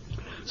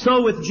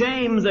 So with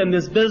James and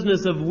this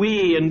business of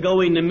we and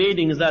going to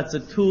meetings, that's a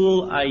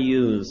tool I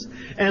use.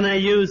 And I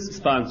use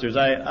sponsors.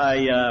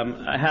 I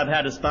have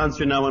had a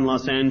sponsor now in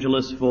Los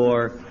Angeles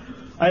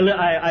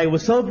I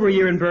was sober a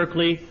year in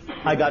Berkeley.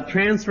 I got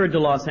transferred to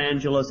Los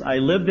Angeles. I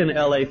lived in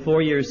L.A.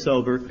 4 years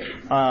sober.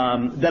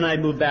 Then I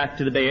moved back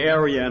to the Bay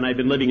Area, and I've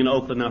been living in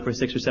Oakland now for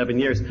 6 or 7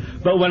 years.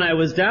 But when I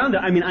was down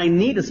there, I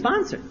need a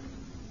sponsor.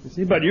 You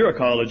see, but you're a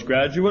college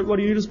graduate. What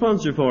do you need a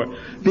sponsor for?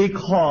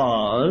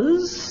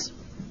 Because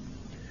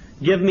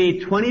give me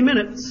 20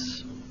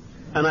 minutes,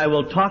 and I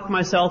will talk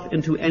myself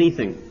into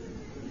anything.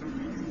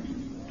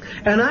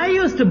 And I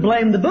used to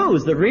blame the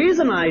booze. The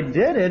reason I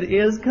did it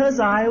is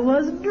because I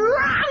was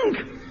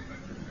drunk.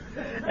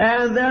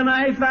 And then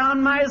I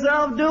found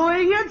myself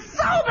doing it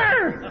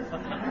sober.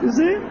 You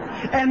see?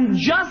 And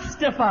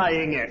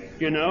justifying it,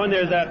 and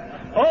there's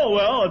that, oh,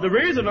 well, the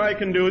reason I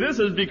can do this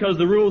is because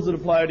the rules that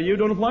apply to you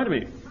don't apply to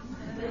me.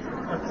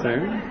 See?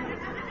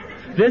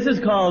 This is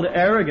called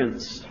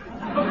arrogance.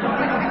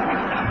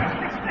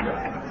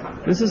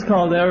 This is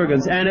called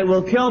arrogance, and it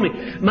will kill me.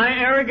 My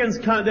arrogance,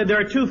 there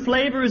are two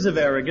flavors of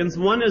arrogance.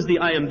 One is the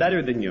I am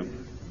better than you.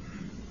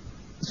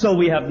 So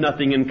we have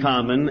nothing in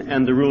common,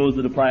 and the rules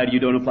that apply to you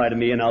don't apply to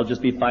me, and I'll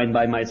just be fine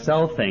by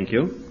myself, thank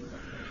you.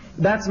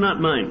 That's not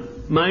mine.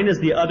 Mine is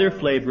the other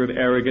flavor of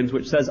arrogance,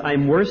 which says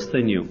I'm worse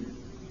than you.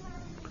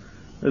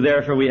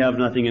 Therefore we have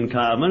nothing in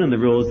common, and the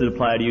rules that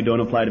apply to you don't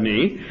apply to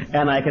me,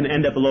 and I can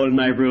end up alone in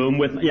my room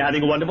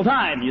having a wonderful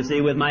time, you see,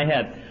 with my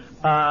head.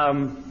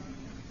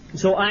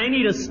 So I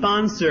need a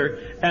sponsor,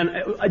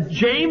 and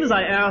James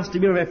I asked to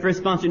be my first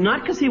sponsor,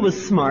 not because he was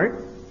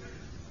smart,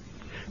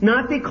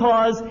 not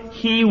because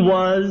he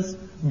was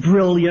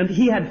brilliant.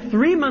 He had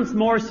 3 months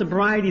more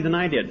sobriety than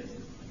I did.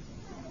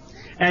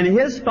 And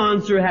his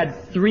sponsor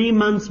had 3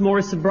 months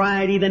more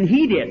sobriety than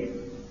he did.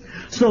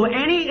 So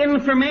any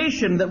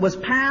information that was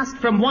passed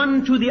from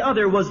one to the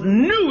other was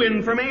new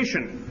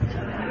information.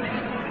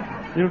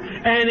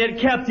 And it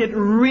kept it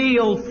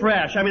real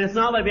fresh. It's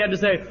not like they had to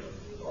say,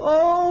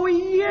 oh,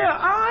 yeah,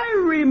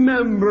 I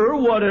remember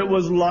what it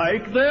was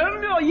like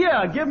then. Oh,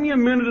 yeah, give me a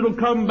minute, it'll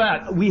come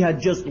back. One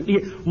had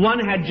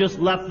just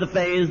left the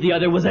phase, the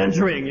other was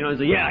entering.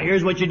 So, yeah,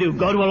 here's what you do.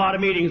 Go to a lot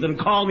of meetings and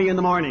call me in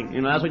the morning.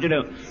 That's what you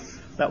do.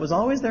 That was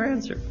always their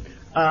answer.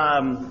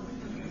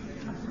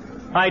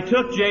 I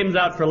took James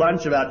out for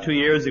lunch about 2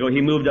 years ago.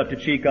 He moved up to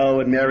Chico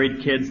and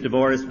married, kids,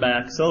 divorced,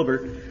 back,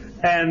 sober.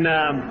 And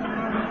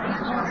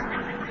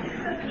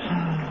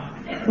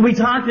we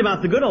talked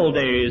about the good old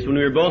days when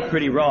we were both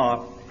pretty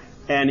raw.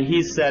 And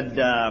he said,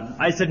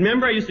 I said,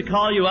 remember I used to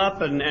call you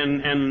up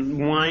and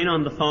whine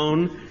on the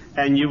phone,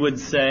 and you would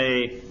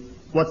say,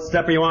 what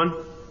step are you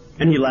on?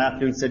 And he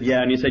laughed and said,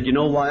 yeah. And he said, you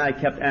know why I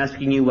kept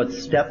asking you what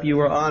step you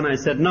were on? I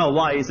said, no,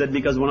 why? He said,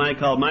 because when I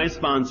called my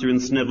sponsor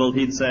and sniveled,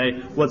 he'd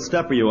say, what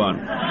step are you on?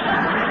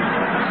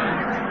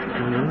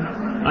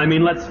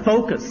 Let's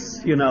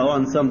focus,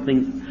 on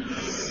something.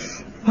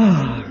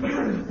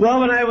 Well,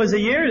 when I was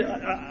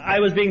I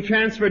was being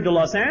transferred to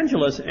Los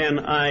Angeles,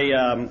 and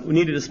I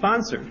needed a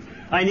sponsor.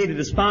 I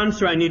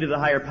needed a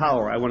higher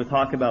power. I want to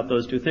talk about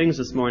those two things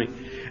this morning.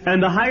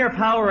 And the higher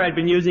power I'd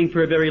been using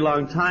for a very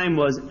long time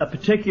was a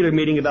particular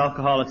meeting of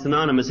Alcoholics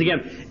Anonymous.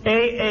 Again,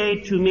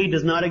 AA to me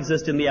does not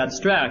exist in the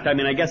abstract.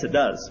 I guess it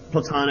does,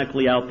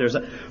 platonically out there.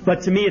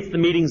 But to me, it's the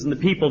meetings and the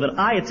people that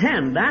I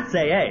attend. That's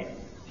AA.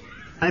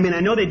 I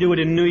know they do it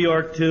in New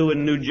York, too,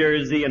 and New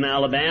Jersey and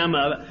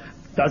Alabama.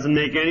 Doesn't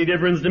make any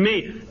difference to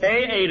me.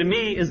 AA to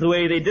me is the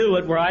way they do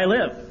it where I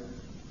live.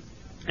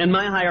 And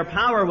my higher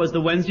power was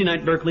the Wednesday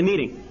night Berkeley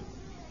meeting.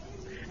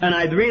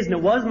 And the reason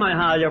it was my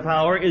higher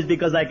power is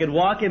because I could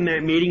walk in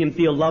that meeting and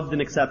feel loved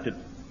and accepted.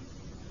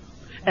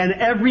 And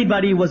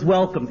everybody was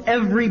welcome.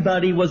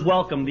 Everybody was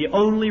welcome. The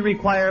only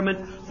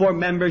requirement for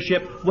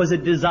membership was a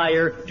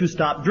desire to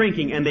stop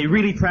drinking, and they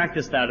really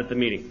practiced that at the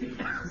meeting.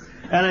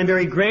 And I'm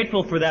very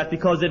grateful for that,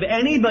 because if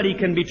anybody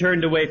can be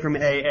turned away from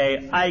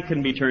AA, I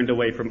can be turned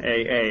away from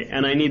AA,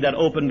 and I need that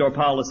open door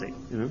policy.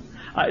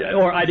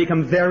 Or I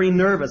become very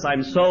nervous.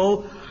 I'm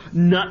so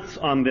nuts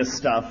on this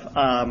stuff.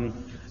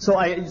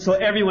 So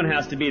everyone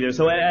has to be there.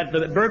 So at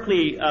the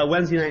Berkeley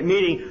Wednesday night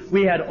meeting,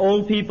 we had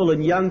old people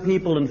and young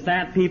people and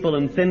fat people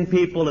and thin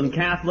people and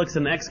Catholics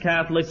and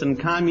ex-Catholics and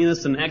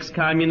communists and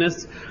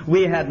ex-communists.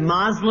 We had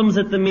Muslims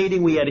at the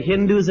meeting. We had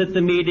Hindus at the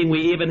meeting.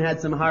 We even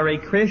had some Hare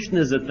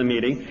Krishnas at the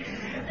meeting.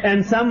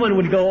 And someone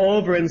would go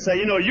over and say,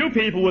 you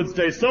people would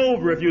stay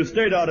sober if you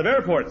stayed out of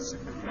airports.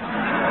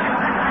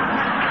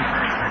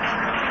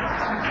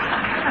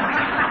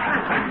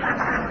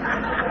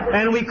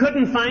 And we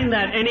couldn't find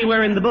that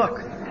anywhere in the book.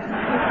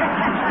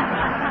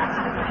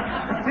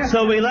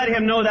 So we let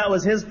him know that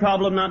was his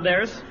problem, not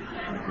theirs.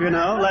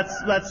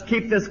 Let's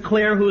keep this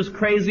clear who's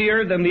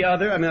crazier than the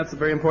other. I mean, that's a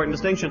very important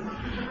distinction.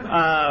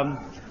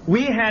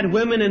 We had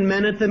women and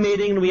men at the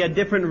meeting, and we had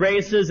different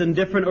races and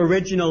different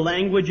original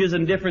languages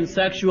and different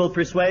sexual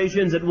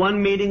persuasions. At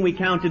one meeting, we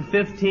counted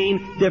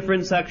 15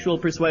 different sexual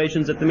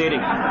persuasions at the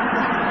meeting.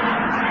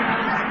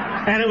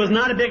 And it was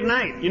not a big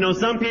night.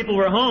 Some people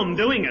were home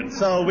doing it,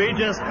 so we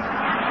just...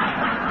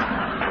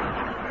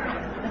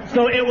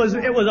 So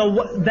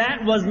that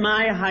was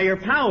my higher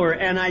power,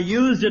 and I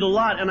used it a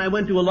lot, and I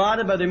went to a lot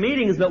of other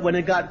meetings, but when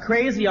it got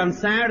crazy on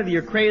Saturday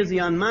or crazy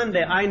on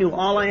Monday, I knew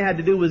all I had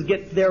to do was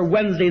get there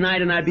Wednesday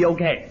night and I'd be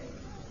okay.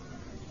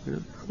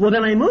 Well,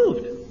 then I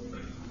moved.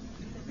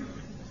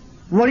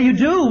 What do you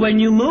do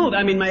when you move?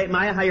 I mean,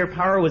 my higher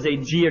power was a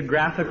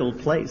geographical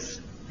place,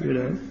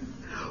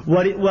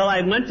 Well,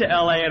 I went to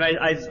L.A. and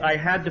I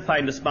had to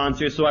find a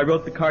sponsor, so I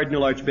wrote the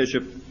Cardinal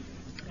Archbishop,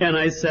 and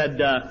I said,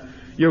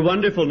 Your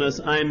Wonderfulness,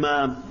 I'm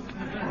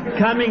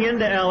coming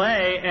into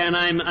L.A. and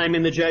I'm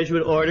in the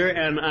Jesuit order,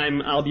 and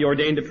I'll be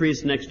ordained a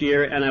priest next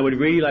year, and I would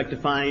really like to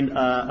find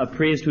a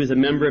priest who is a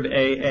member of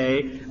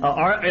AA.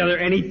 Are there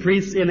any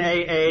priests in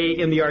AA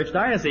in the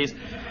Archdiocese?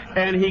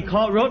 And he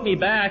wrote me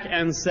back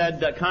and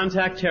said,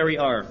 contact Terry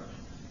R.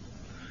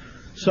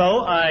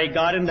 So I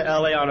got into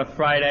L.A. on a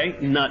Friday,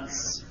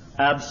 nuts.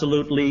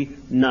 Absolutely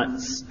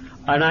nuts.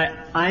 And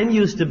I'm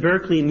used to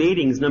Berkeley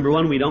meetings. Number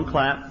one, we don't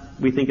clap.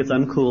 We think it's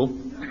uncool.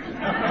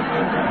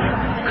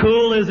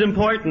 Cool is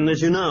important,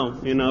 as you know.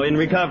 In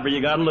recovery,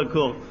 you gotta look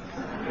cool.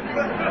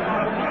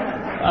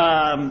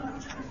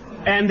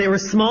 And they were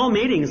small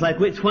meetings, like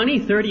 20,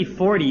 30,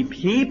 40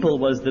 people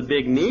was the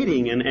big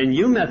meeting, and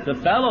you met the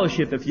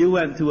fellowship if you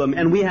went to them,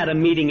 and we had a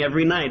meeting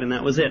every night, and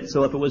that was it.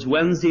 So if it was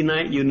Wednesday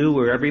night, you knew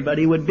where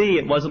everybody would be.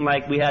 It wasn't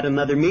like we had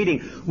another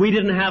meeting. We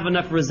didn't have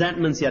enough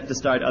resentments yet to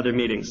start other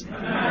meetings.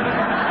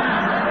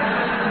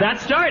 That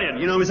started.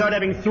 We started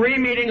having 3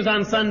 meetings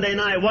on Sunday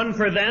night, one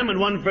for them and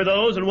one for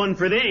those and one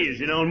for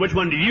these, and which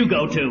one do you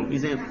go to?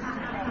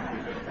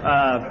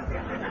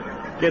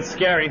 It's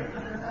scary.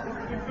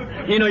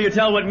 You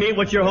tell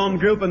what's your home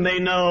group, and they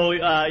know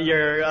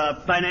your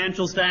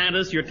financial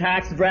status, your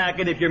tax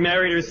bracket, if you're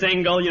married or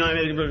single,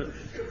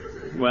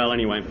 Well,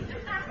 anyway.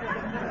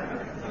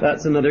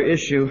 That's another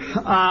issue.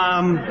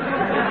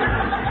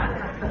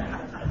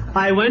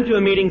 I went to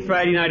a meeting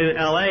Friday night in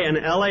L.A., and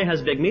L.A.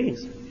 has big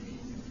meetings.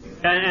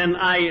 And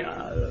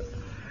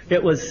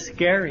it was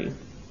scary.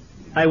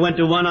 I went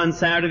to one on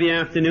Saturday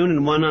afternoon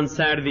and one on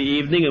Saturday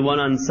evening and one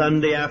on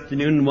Sunday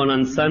afternoon and one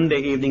on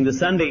Sunday evening. The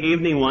Sunday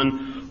evening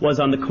one was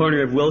on the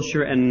corner of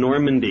Wilshire and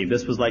Normandy.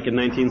 This was like in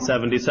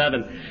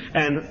 1977.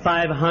 And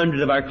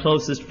 500 of our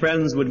closest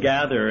friends would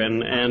gather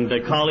and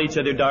call each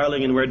other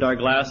darling and wear dark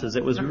glasses.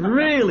 It was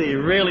really,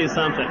 really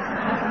something.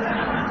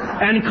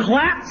 And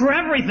clap for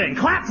everything.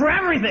 Clap for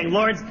everything.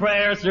 Lord's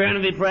Prayer,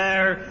 Serenity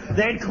Prayer.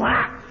 They'd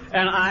clap.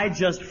 And I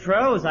just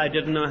froze. I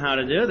didn't know how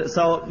to do this.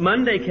 So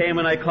Monday came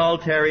and I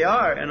called Terry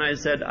R. and I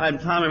said, I'm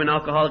Tom, I'm an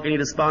alcoholic, I need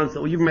a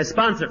sponsor. Will you be my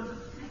sponsor?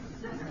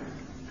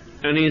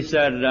 And he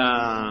said,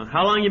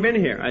 how long you been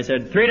here? I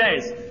said, 3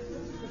 days.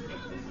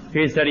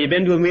 He said, have you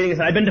been to a meeting? I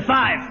said, I've been to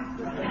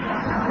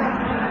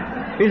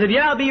 5. He said,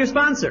 yeah, I'll be your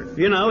sponsor.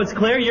 It's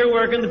clear you're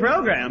working the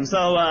program,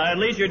 so at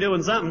least you're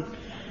doing something.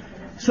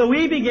 So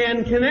we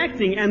began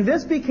connecting, and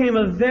this became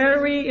a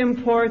very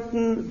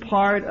important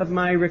part of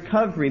my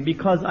recovery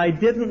because I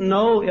didn't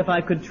know if I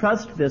could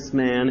trust this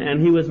man,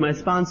 and he was my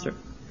sponsor.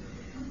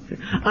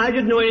 I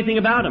didn't know anything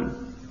about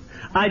him.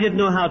 I didn't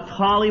know how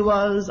tall he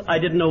was. I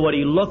didn't know what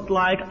he looked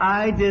like.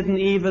 I didn't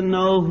even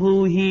know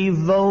who he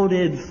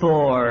voted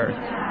for.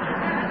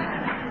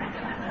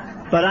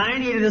 But I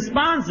needed a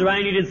sponsor.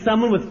 I needed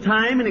someone with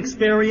time and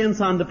experience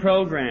on the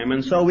program,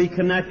 and so we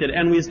connected,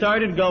 and we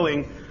started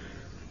going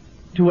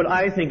to what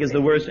I think is the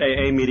worst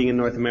AA meeting in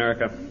North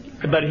America.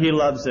 But he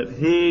loves it.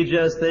 He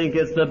just thinks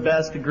it's the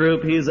best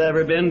group he's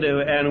ever been to,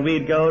 and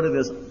we'd go to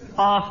this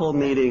awful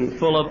meeting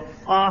full of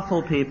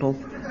awful people.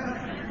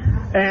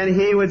 And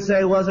he would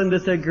say, wasn't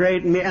this a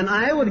great meeting? And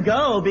I would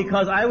go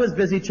because I was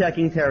busy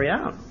checking Terry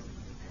out.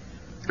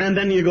 And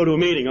then you go to a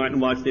meeting, right, and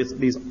watch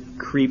these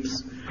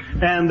creeps.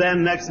 And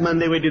then next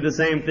Monday we do the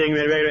same thing.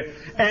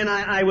 And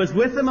I was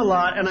with him a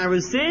lot, and I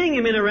was seeing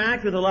him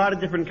interact with a lot of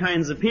different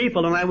kinds of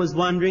people, and I was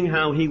wondering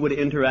how he would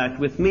interact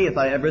with me if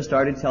I ever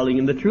started telling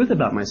him the truth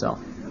about myself.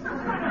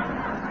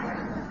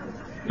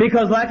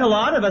 Because like a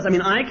lot of us, I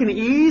mean, I can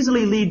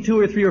easily lead 2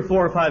 or 3 or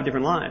 4 or 5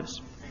 different lives.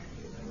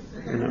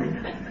 You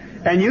know?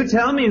 And you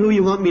tell me who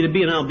you want me to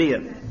be, and I'll be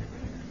it.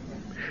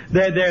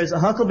 There's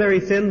Huckleberry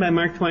Finn by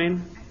Mark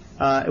Twain,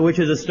 which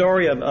is a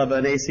story of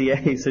an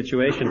ACA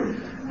situation.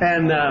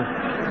 And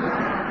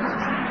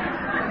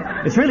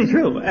it's really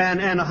true.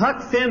 And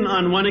Huck Finn,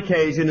 on one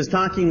occasion, is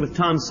talking with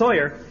Tom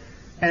Sawyer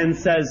and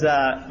says,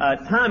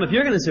 Tom, if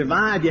you're going to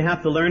survive, you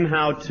have to learn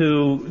how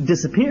to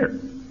disappear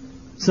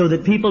so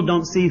that people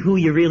don't see who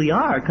you really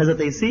are, because if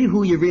they see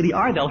who you really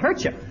are, they'll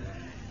hurt you.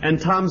 And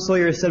Tom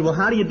Sawyer said, well,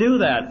 how do you do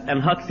that?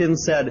 And Huck Finn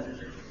said,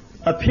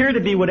 appear to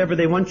be whatever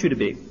they want you to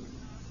be,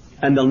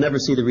 and they'll never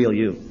see the real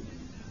you.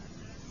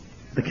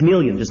 The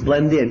chameleon, just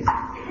blend in,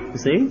 you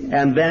see?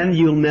 And then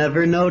you'll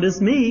never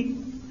notice me.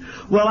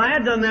 Well, I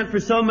had done that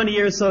for so many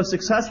years so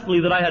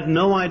successfully that I had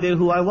no idea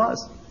who I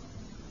was.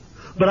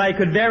 But I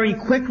could very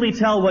quickly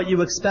tell what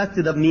you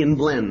expected of me and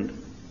blend.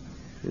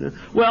 You know?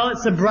 Well,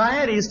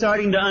 sobriety is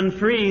starting to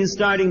unfreeze,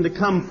 starting to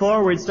come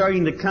forward,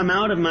 starting to come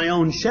out of my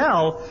own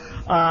shell.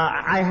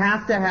 I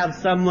have to have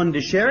someone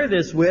to share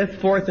this with,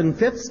 4th and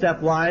 5th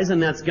step-wise,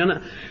 and that's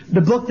gonna...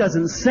 The book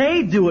doesn't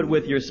say do it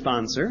with your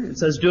sponsor. It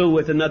says do it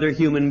with another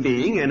human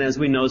being, and as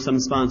we know, some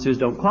sponsors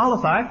don't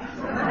qualify.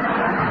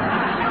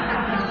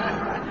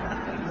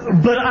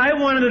 But I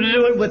wanted to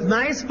do it with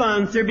my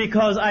sponsor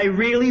because I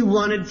really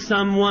wanted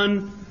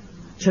someone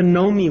to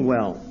know me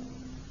well.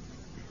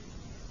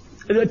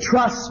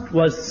 Trust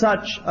was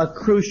such a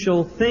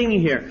crucial thing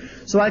here.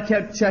 So I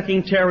kept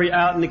checking Terry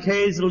out, and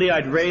occasionally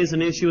I'd raise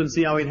an issue and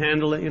see how he'd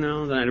handle it, you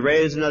know. Then I'd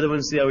raise another one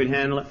and see how he'd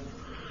handle it.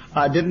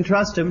 I didn't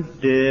trust him.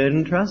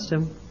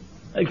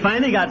 I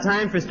finally got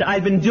time for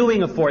I'd been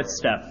doing a 4th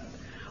step,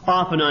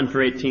 off and on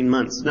for 18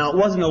 months. Now, it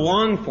wasn't a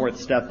long 4th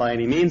step by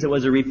any means. It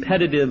was a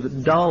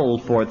repetitive, dull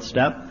 4th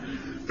step.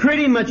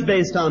 Pretty much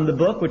based on the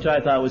book, which I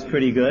thought was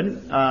pretty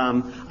good.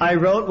 I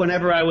wrote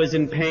whenever I was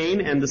in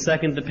pain, and the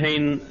second the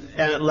pain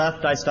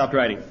left, I stopped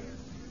writing.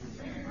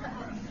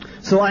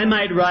 So I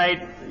might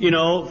write, you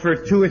know, for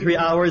 2 or 3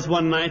 hours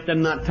one night,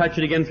 then not touch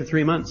it again for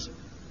 3 months.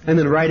 And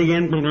then write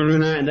again,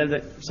 and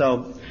then,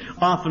 so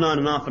off and on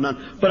and off and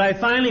on. But I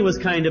finally was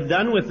kind of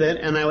done with it,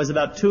 and I was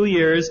about 2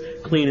 years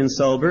clean and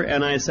sober,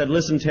 and I said,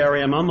 listen,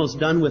 Terry, I'm almost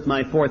done with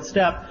my 4th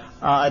step.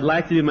 I'd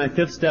like to do my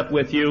 5th step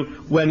with you.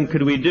 When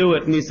could we do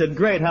it? And he said,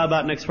 great, how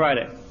about next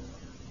Friday?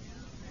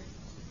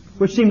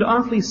 Which seemed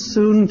awfully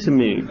soon to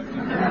me.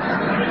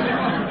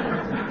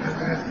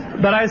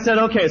 But I said,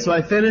 okay, so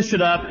I finished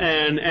it up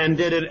and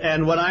did it.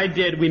 And what I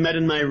did, we met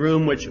in my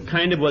room, which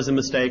kind of was a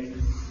mistake,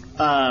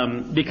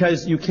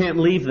 because you can't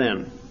leave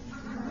then.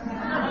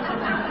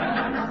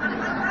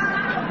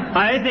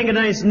 I think a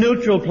nice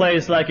neutral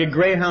place like a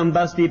Greyhound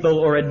bus depot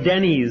or a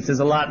Denny's is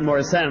a lot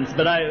more sense.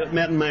 But I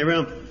met in my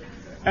room.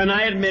 And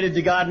I admitted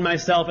to God and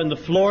myself and the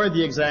floor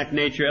the exact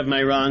nature of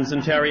my wrongs,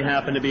 and Terry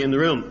happened to be in the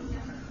room.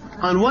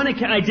 On one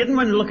occasion, I didn't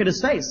want to look at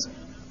his face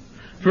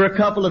for a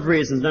couple of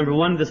reasons. Number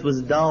one, this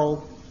was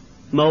dull.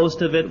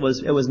 Most of it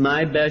was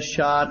my best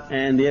shot,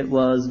 and it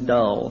was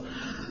dull.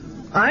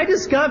 I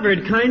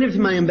discovered, kind of to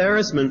my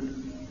embarrassment,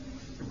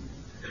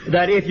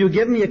 that if you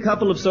give me a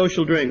couple of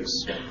social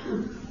drinks,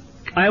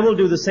 I will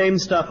do the same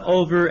stuff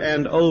over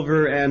and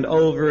over and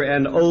over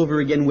and over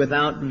again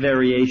without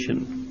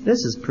variation.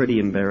 This is pretty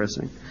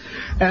embarrassing.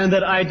 And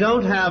that I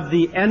don't have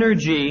the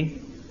energy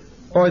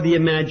or the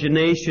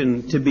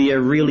imagination to be a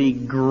really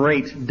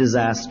great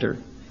disaster.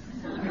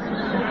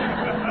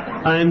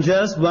 I'm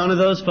just one of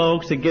those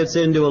folks that gets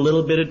into a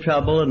little bit of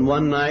trouble and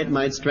one night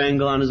might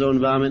strangle on his own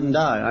vomit and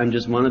die. I'm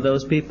just one of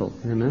those people,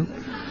 you know.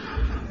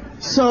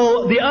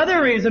 So the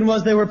other reason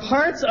was there were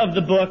parts of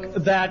the book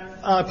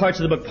parts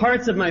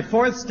of my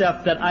 4th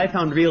step that I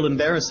found real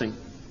embarrassing.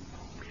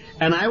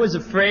 And I was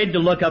afraid to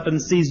look up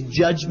and see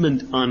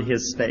judgment on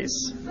his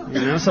face. You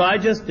know, so I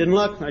just didn't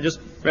look. I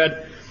just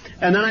read.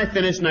 And then I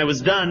finished and I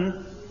was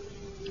done.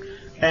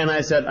 And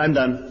I said, I'm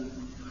done.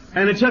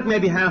 And it took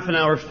maybe half an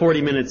hour,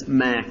 40 minutes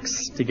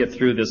max to get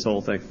through this whole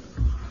thing.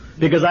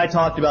 Because I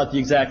talked about the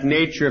exact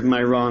nature of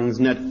my wrongs,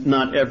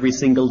 not every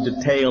single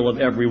detail of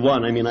every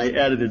one. I mean, I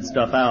edited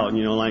stuff out,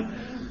 you know, like...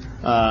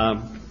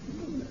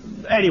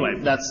 anyway,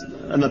 that's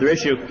another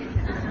issue.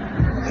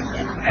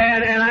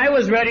 And I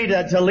was ready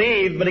to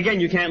leave, but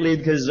again, you can't leave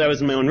because I was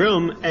in my own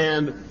room.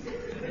 And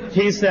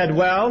he said,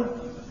 well,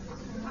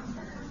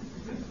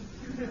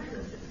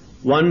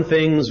 one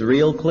thing's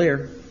real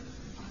clear.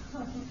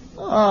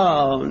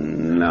 Oh,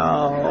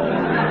 no.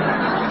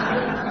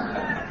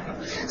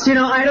 So, you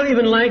know, I don't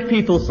even like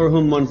people for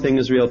whom one thing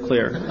is real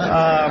clear. And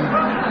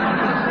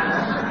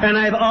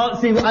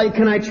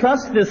can I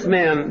trust this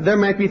man? There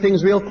might be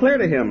things real clear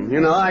to him.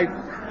 You know,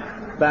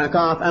 back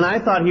off. And I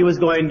thought he was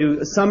going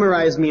to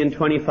summarize me in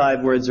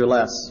 25 words or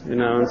less,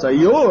 and say,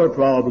 your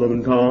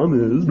problem,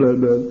 Tom, is blah,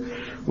 blah.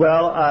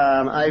 Well,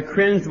 I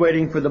cringed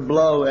waiting for the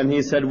blow, and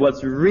he said,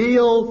 what's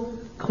real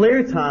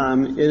clear,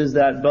 Tom, is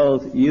that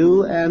both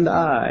you and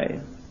I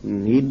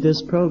need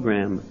this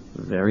program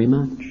very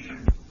much.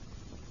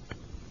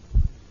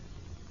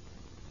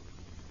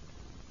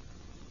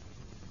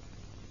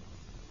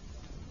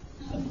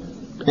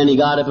 And he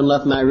got up and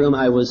left my room.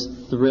 I was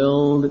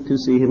thrilled to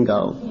see him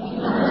go.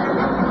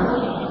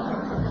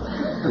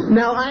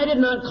 Now, I did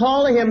not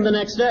call him the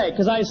next day,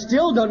 because I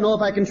still don't know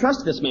if I can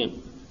trust this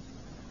man.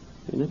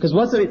 Because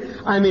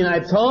I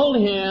told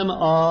him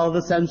all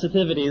the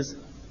sensitivities,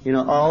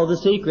 all the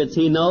secrets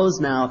he knows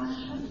now.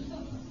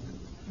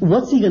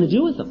 What's he going to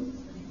do with them?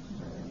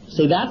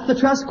 See, that's the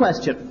trust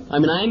question.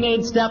 I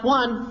made step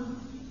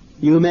one.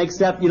 You make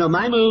step,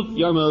 my move,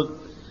 your move.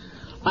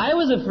 I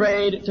was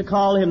afraid to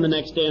call him the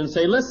next day and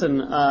say, listen,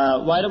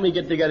 why don't we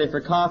get together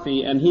for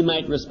coffee? And he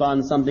might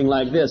respond something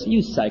like this,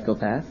 you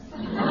psychopath.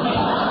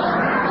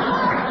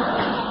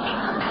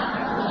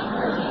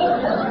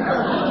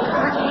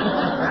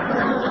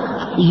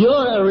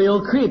 You're a real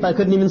creep. I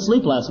couldn't even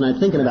sleep last night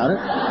thinking about it.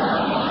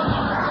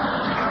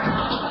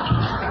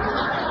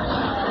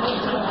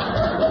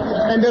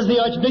 And does the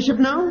Archbishop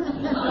know?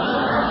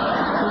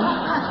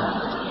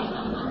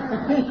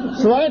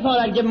 So I thought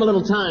I'd give him a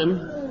little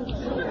time.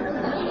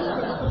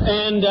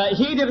 And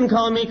he didn't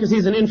call me because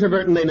he's an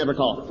introvert and they never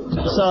call.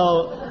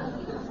 So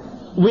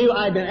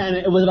and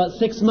it was about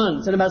 6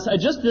 months. And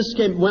this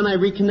came when I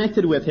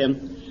reconnected with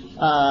him.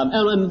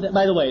 And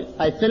by the way,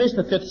 I finished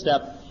the 5th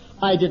step.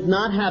 I did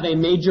not have a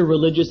major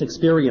religious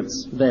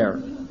experience there.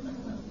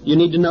 You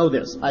need to know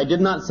this. I did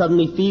not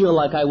suddenly feel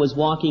like I was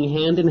walking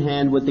hand in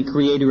hand with the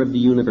creator of the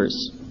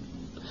universe.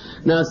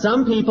 Now,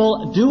 some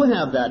people do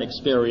have that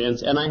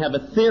experience, and I have a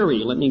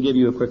theory. Let me give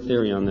you a quick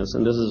theory on this,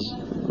 and this is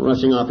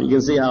rushing off. You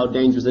can see how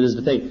dangerous it is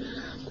to think.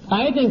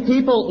 I think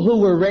people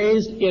who were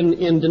raised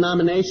in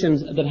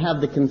denominations that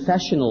have the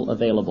confessional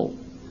available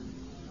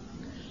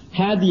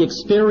had the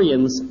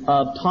experience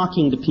of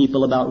talking to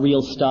people about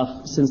real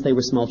stuff since they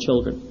were small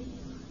children.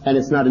 And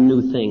it's not a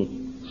new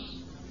thing.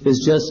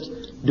 It's just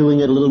doing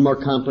it a little more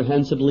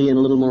comprehensively and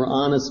a little more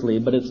honestly,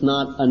 but it's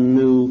not a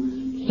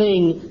new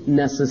thing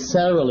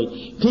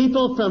necessarily.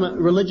 People from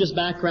religious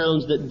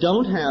backgrounds that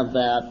don't have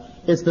that,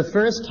 it's the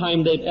first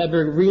time they've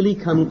ever really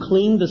come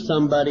clean to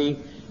somebody,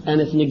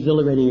 and it's an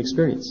exhilarating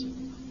experience.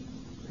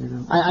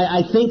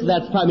 I think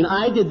that's probably,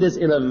 I did this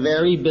in a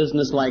very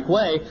business-like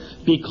way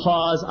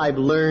because I've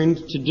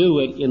learned to do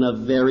it in a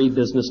very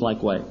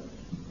business-like way.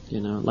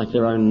 Like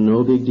there are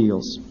no big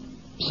deals.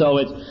 So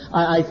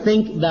I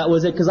think that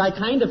was it, because I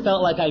kind of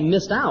felt like I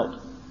missed out,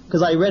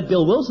 because I read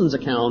Bill Wilson's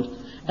account,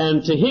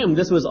 and to him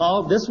this was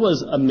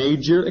a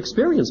major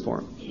experience for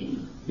him.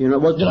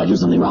 Did I do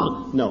something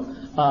wrong? No.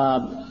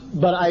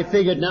 But I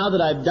figured now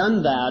that I've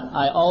done that,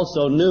 I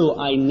also knew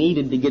I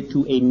needed to get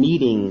to a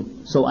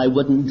meeting so I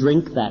wouldn't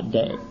drink that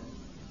day.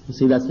 You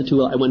see, that's the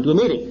two. I went to a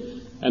meeting,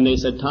 and they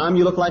said, Tom,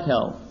 you look like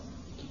hell.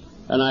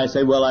 And I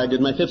said, well, I did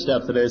my 5th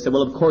step today. They said,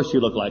 well, of course you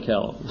look like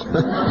hell.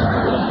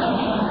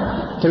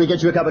 Can we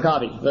get you a cup of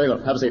coffee? There you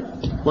go. Have a seat.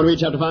 Want to read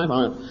chapter 5?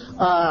 All right.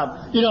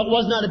 It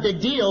was not a big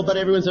deal, but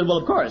everyone said, well,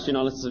 of course.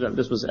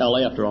 This was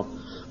L.A. after all.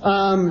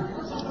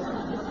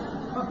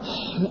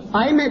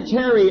 I met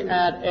Terry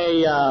at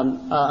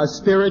a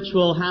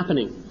spiritual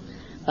happening.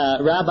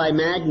 Rabbi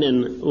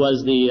Magnin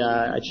was the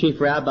chief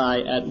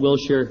rabbi at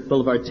Wilshire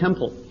Boulevard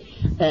Temple.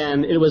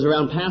 And it was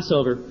around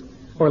Passover,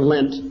 or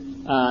Lent.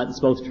 It's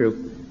both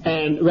true.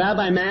 And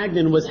Rabbi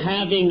Magnin was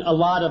having a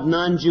lot of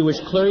non-Jewish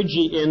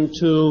clergy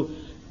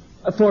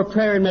for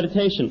prayer and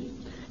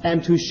meditation,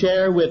 and to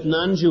share with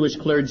non-Jewish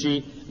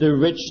clergy the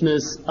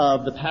richness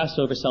of the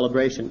Passover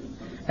celebration.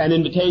 And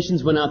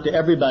invitations went out to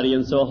everybody,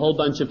 and so a whole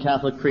bunch of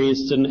Catholic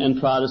priests and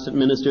Protestant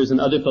ministers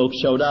and other folks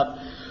showed up.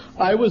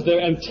 I was there,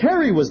 and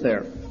Terry was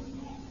there.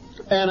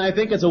 And I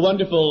think it's a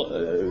wonderful,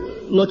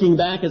 looking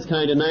back, it's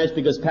kind of nice,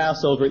 because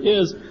Passover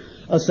is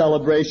a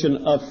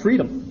celebration of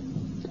freedom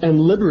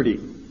and liberty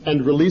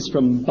and release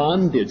from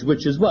bondage,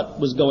 which is what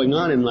was going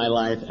on in my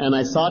life. And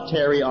I saw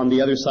Terry on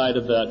the other side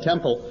of the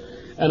temple,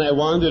 and I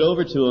wandered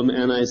over to him,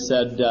 and I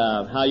said,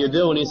 how you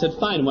doing? He said,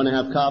 fine. Want to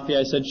have coffee?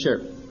 I said,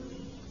 sure.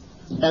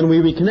 And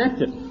we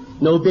reconnected.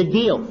 No big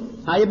deal.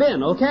 How you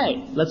been?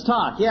 Okay. Let's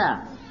talk.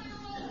 Yeah.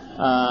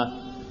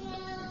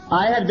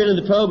 I had been in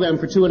the program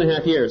for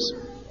 2.5 years.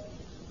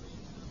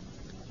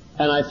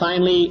 And I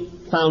finally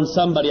found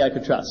somebody I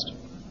could trust.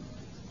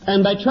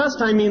 And by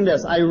trust, I mean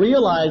this. I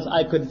realized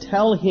I could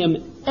tell him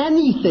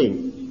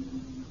anything,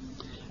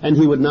 and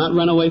he would not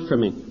run away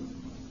from me,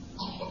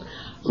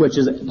 which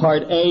is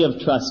part A of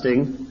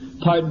trusting.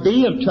 Part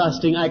B of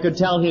trusting, I could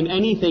tell him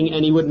anything,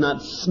 and he would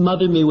not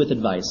smother me with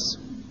advice,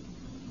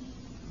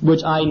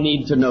 which I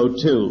need to know,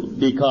 too,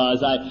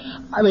 because I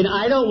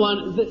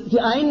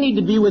need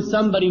to be with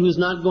somebody who's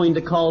not going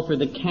to call for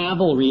the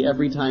cavalry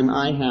every time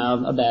I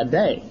have a bad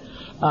day.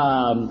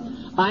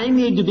 I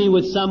need to be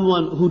with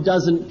someone who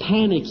doesn't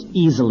panic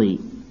easily,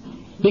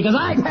 because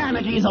I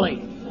panic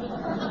easily.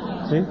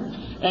 See?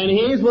 And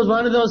he was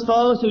one of those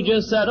folks who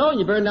just said, "Oh,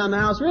 you burned down the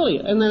house, really?"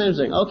 And then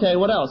everything. Okay,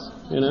 what else?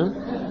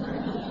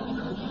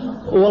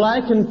 Well,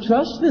 I can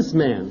trust this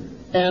man.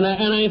 And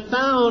I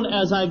found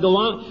as I go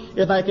on,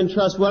 if I can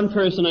trust one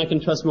person, I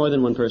can trust more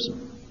than one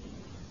person.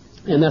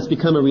 And that's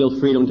become a real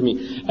freedom to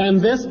me.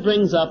 And this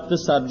brings up the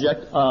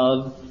subject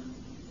of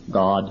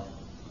God.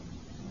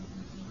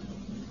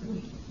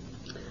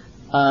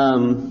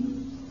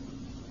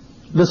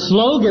 The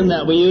slogan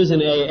that we use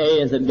in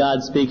AA is that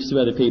God speaks to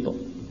other people.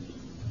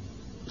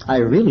 I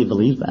really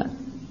believe that.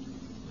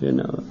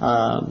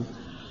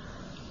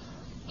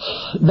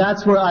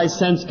 That's where I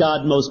sense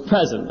God most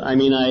present. I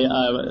mean,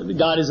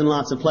 God is in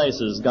lots of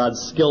places. God's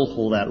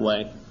skillful that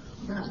way.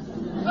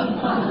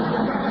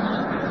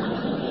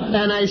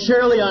 And I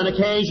surely on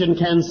occasion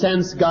can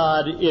sense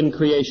God in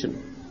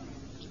creation.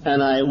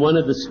 And one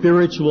of the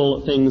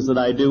spiritual things that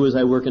I do is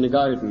I work in a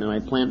garden and I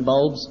plant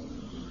bulbs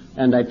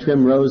and I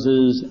trim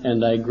roses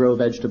and I grow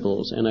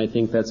vegetables. And I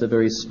think that's a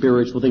very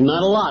spiritual thing.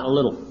 Not a lot, a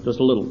little.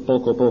 Just a little.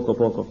 Poco, poco,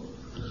 poco.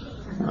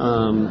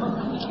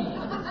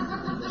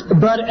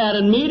 But at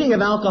a meeting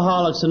of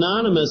Alcoholics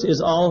Anonymous is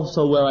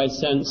also where I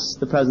sense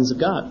the presence of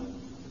God.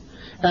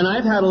 And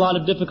I've had a lot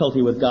of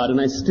difficulty with God,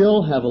 and I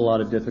still have a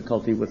lot of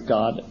difficulty with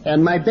God.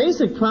 And my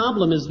basic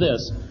problem is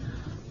this.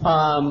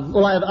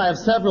 I have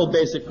several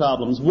basic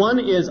problems. One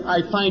is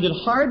I find it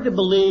hard to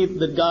believe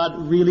that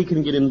God really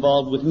can get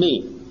involved with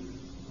me.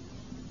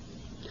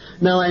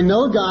 Now, I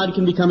know God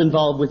can become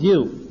involved with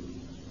you.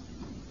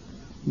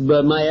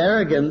 But my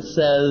arrogance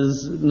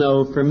says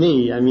no for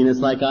me. I mean, it's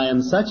like I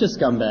am such a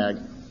scumbag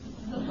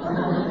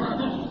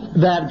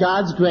that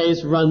God's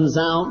grace runs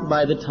out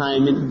by the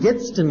time it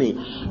gets to me.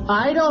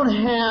 I don't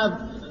have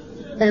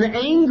an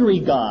angry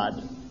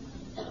God.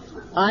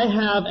 I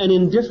have an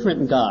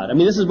indifferent God. I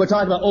mean, we're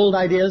talking about old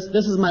ideas.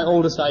 This is my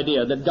oldest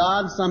idea, that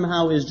God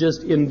somehow is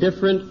just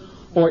indifferent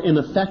or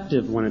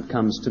ineffective when it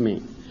comes to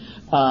me.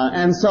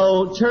 And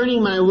so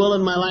turning my will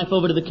and my life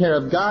over to the care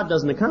of God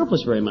doesn't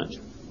accomplish very much.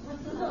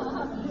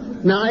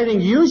 Now, I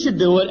think you should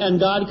do it, and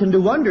God can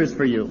do wonders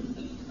for you.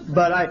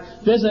 But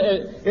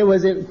it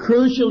was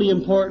crucially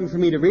important for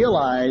me to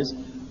realize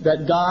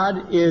that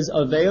God is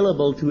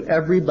available to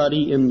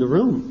everybody in the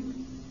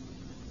room.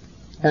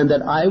 And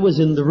that I was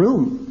in the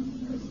room.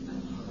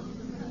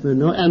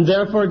 And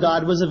therefore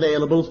God was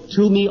available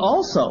to me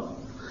also.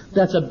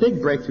 That's a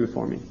big breakthrough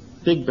for me.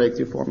 Big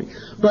breakthrough for me.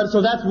 But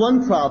so that's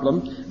one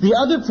problem. The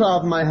other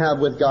problem I have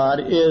with God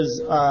is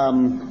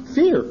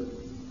fear.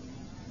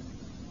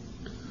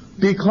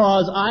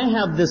 Because I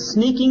have this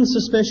sneaking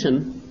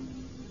suspicion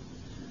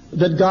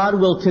that God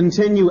will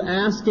continue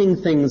asking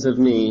things of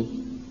me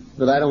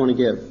that I don't want to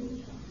give.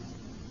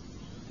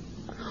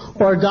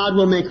 Or God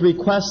will make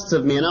requests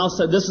of me, and I'll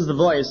say, this is the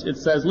voice, it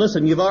says,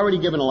 listen, you've already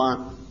given a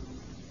lot.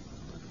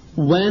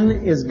 When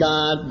is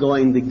God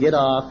going to get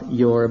off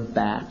your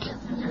back?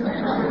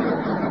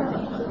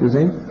 You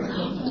see?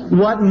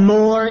 What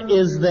more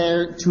is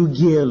there to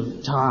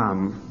give,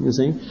 Tom? You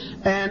see?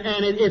 And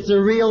it's a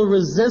real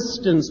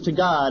resistance to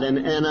God,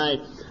 and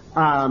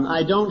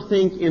I don't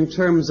think in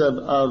terms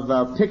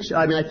of picture.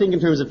 I mean, I think in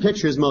terms of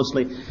pictures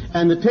mostly.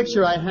 And the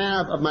picture I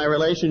have of my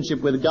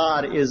relationship with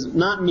God is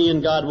not me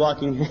and God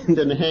walking hand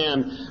in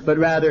hand, but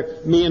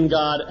rather me and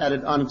God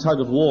on a tug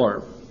of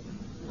war.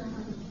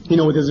 You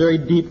know, with this very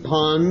deep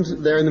pond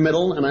there in the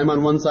middle, and I'm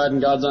on one side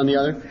and God's on the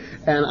other,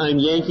 and I'm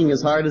yanking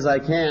as hard as I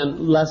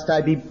can lest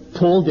I be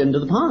pulled into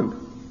the pond.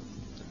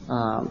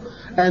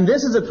 And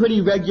this is a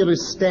pretty regular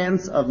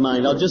stance of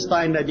mine. I'll just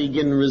find I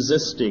begin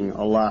resisting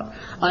a lot.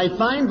 I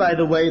find, by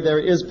the way, there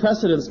is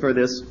precedence for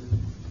this.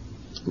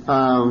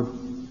 I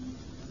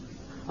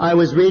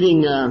was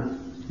reading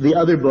the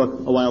other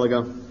book a while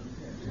ago,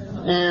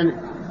 and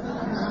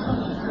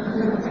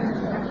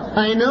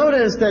I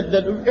noticed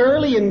that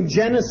early in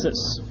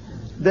Genesis,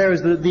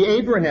 there's the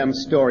Abraham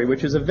story,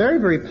 which is a very,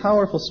 very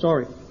powerful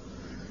story.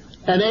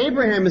 And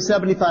Abraham is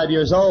 75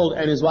 years old,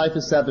 and his wife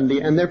is 70,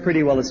 and they're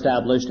pretty well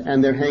established,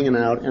 and they're hanging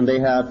out, and they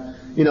have,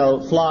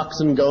 flocks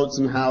and goats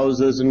and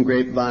houses and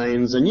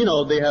grapevines, and,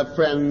 they have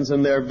friends,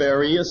 and they're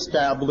very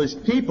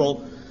established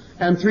people.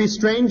 And 3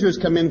 strangers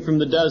come in from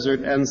the desert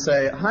and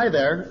say, hi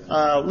there,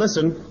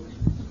 listen,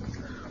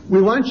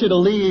 we want you to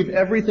leave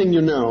everything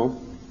you know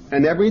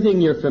and everything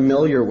you're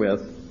familiar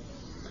with,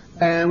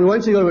 and we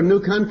want you to go to a new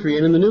country,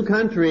 and in the new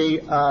country,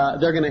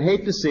 they're going to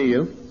hate to see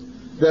you.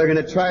 They're going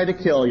to try to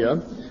kill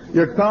you.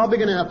 You're probably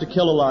going to have to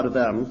kill a lot of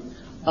them.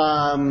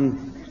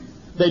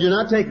 They do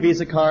not take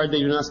Visa card. They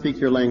do not speak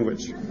your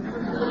language.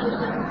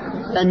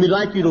 And we'd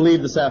like you to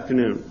leave this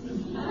afternoon.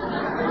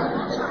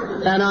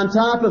 And on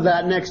top of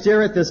that, next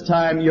year at this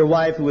time, your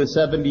wife, who is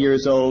 70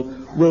 years old,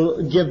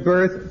 will give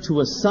birth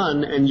to a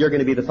son, and you're going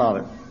to be the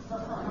father.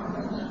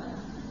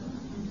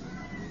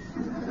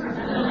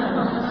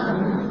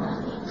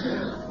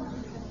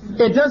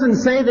 It doesn't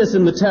say this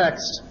in the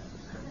text,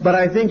 but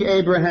I think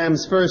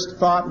Abraham's first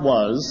thought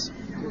was,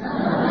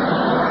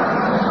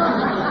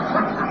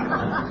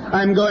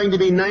 I'm going to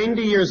be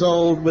 90 years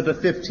old with a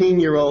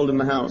 15-year-old in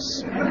the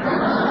house.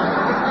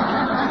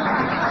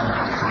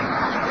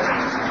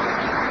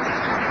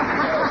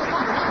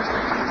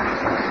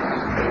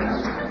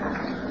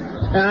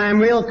 And I'm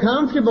real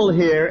comfortable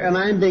here, and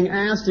I'm being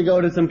asked to go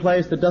to some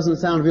place that doesn't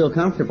sound real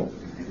comfortable.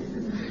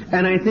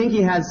 And I think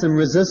he had some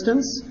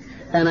resistance,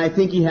 and I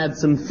think he had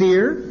some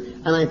fear,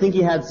 and I think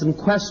he had some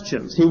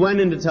questions. He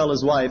went in to tell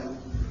his wife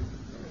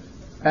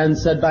and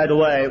said, by the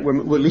way,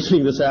 we're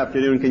leaving this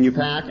afternoon, can you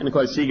pack? And of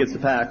course she gets to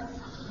pack.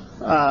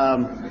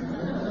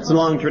 It's a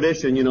long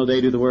tradition, you know,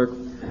 they do the work.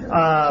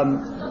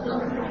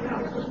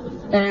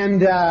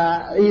 And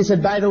he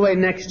said, by the way,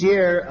 next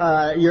year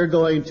you're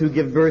going to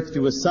give birth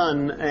to a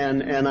son,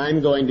 and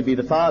I'm going to be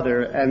the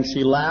father. And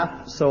she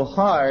laughed so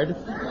hard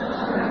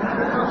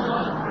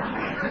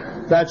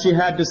that she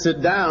had to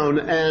sit down.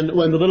 And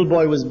when the little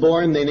boy was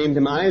born, they named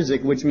him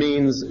Isaac, which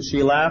means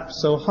she laughed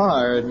so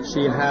hard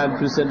she had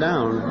to sit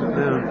down.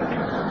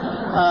 Yeah.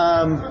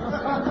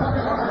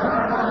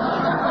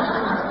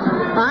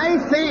 I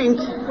think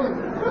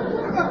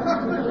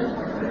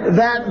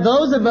that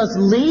those of us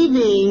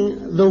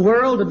leaving the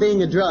world of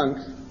being a drunk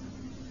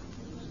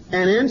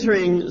and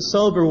entering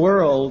sober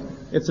world,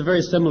 it's a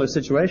very similar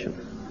situation.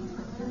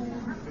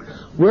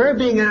 We're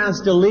being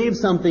asked to leave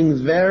something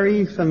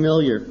very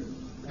familiar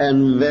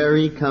and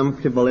very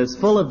comfortable. It's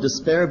full of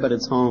despair, but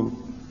it's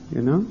home,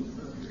 you know?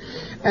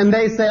 And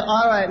they say,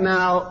 all right,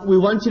 now, we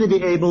want you to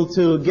be able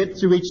to get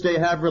through each day,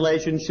 have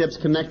relationships,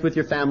 connect with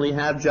your family,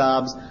 have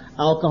jobs,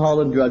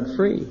 alcohol and drug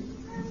free.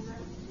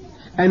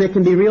 And it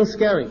can be real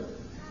scary.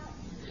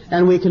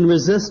 And we can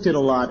resist it a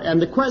lot. And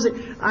the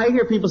question, I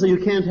hear people say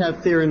you can't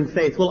have fear and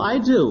faith. Well, I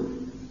do.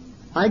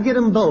 I get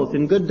them both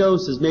in good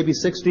doses, maybe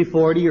 60-40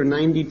 or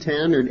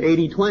 90-10 or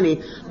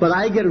 80-20, but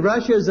I get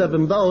rushes of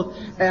them both,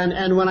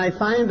 and when I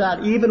find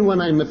that even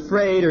when I'm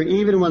afraid or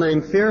even when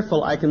I'm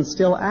fearful, I can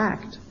still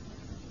act.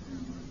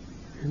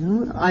 You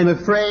know? I'm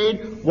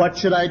afraid, what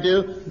should I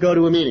do? Go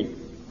to a meeting.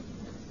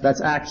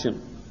 That's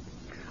action.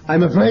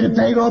 I'm afraid of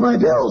paying all my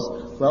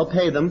bills. Well,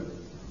 pay them.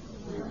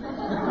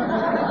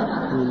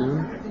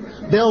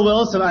 Bill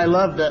Wilson, I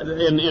love that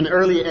in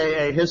early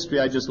AA history.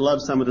 I just love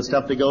some of the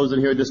stuff that goes in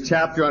here. This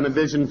chapter on A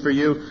Vision for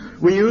You.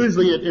 We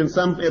usually, at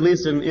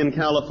least in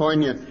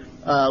California,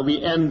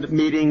 we end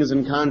meetings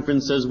and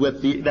conferences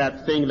with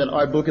that thing that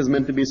our book is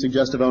meant to be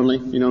suggestive only.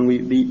 You know,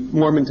 and the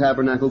Mormon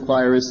Tabernacle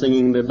Choir is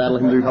singing the Battle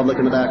Hymn of the Republic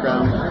in the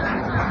background.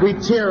 We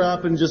tear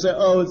up and just say,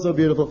 "Oh, it's so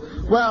beautiful."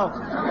 Well,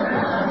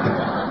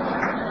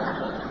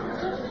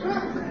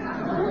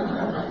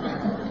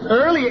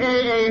 early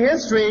AA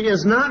history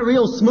is not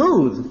real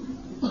smooth.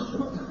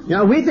 You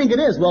know, we think it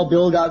is. Well,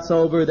 Bill got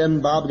sober, then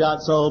Bob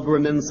got sober,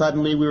 and then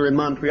suddenly we were in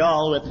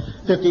Montreal with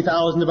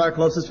 50,000 of our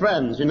closest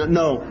friends. You know,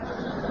 no.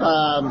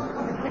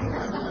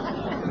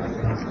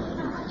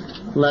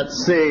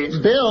 Let's see.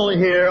 Bill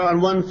here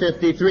on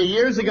 153.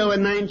 Years ago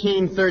in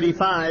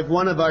 1935,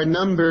 one of our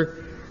number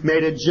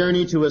made a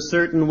journey to a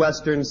certain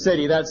western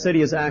city. That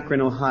city is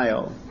Akron,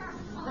 Ohio.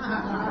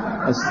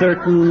 A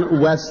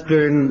certain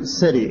western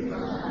city.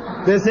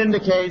 This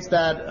indicates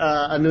that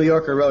a New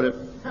Yorker wrote it.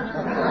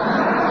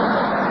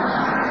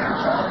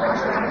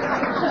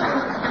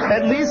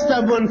 At least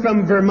someone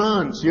from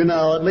Vermont, you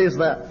know, at least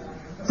that.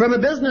 From a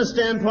business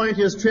standpoint,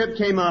 his trip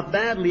came off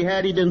badly.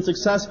 Had he been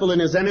successful in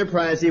his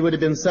enterprise, he would have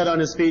been set on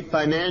his feet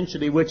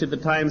financially, which at the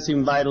time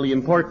seemed vitally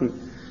important.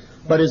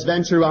 But his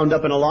venture wound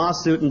up in a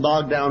lawsuit and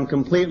bogged down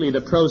completely.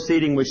 The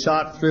proceeding was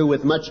shot through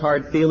with much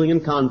hard feeling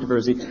and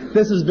controversy.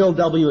 This is Bill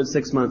W. at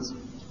 6 months.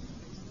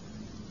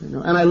 You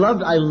know, and I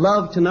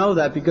love to know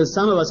that, because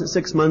some of us at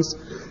 6 months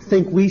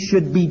think we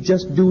should be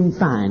just doing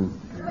fine.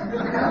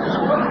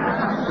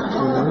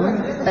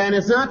 And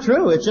it's not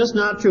true. It's just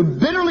not true.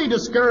 Bitterly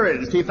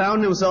discouraged, he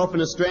found himself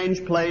in a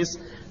strange place,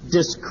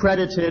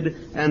 discredited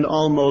and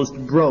almost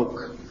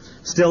broke.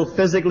 Still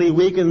physically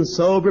weak and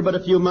sober, but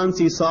a few months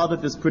he saw that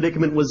this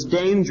predicament was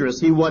dangerous.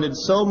 He wanted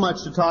so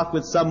much to talk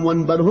with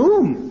someone, but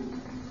whom?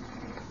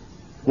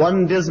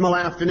 One dismal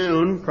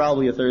afternoon,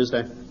 probably a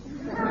Thursday,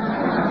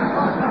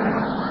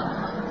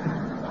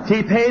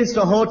 he paced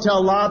a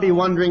hotel lobby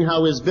wondering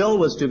how his bill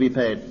was to be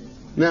paid.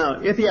 Now,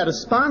 if he had a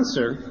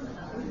sponsor,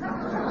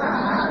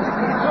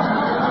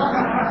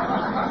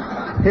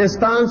 his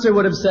sponsor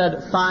would have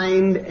said,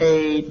 "Find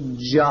a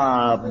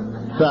job."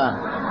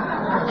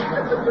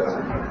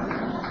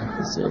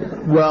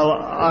 Well,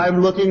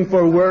 I'm looking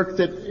for work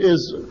that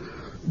is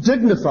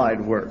dignified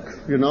work.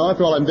 You know,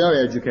 after all, I'm very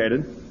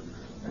educated.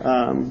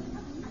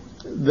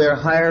 They're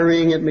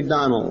hiring at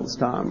McDonald's,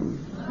 Tom.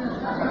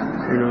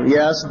 You know,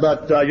 yes,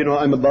 but, you know,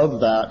 I'm above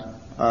that.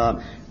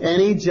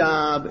 Any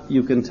job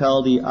you can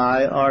tell the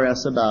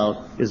IRS about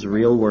is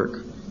real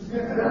work. You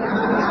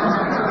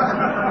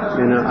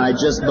know, I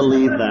just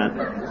believe that.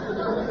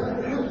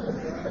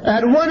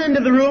 At one end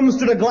of the room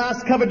stood a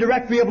glass-covered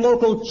directory of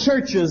local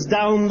churches.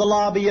 Down the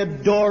lobby, a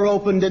door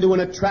opened into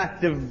an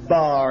attractive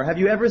bar. Have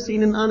you ever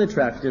seen an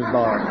unattractive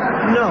bar?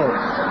 No.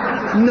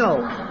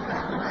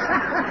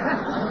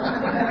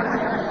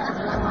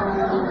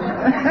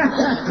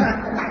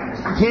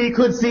 He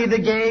could see the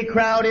gay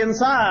crowd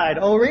inside.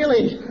 Oh,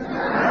 really?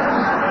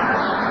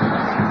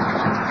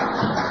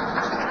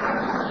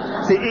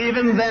 See,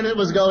 even then it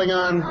was going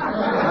on.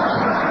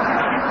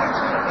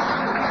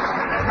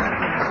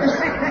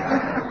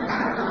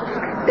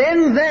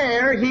 In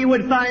there, he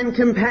would find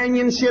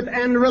companionship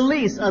and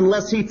release.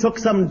 Unless he took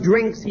some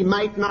drinks, he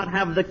might not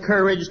have the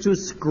courage to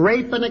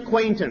scrape an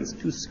acquaintance.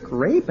 To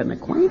scrape an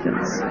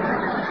acquaintance?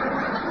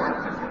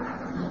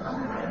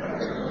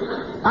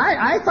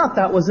 I thought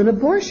that was an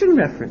abortion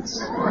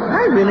reference.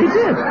 I really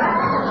did.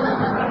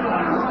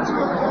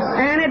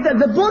 And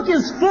the book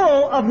is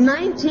full of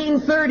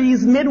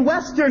 1930s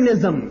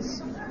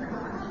Midwesternisms.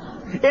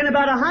 In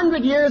about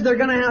 100 years, they're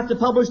going to have to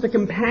publish the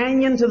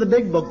companion to the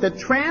big book that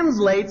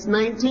translates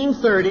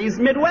 1930s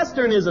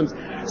Midwesternisms.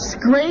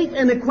 Scrape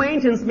an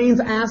acquaintance means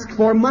ask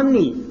for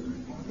money.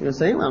 You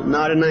say, well,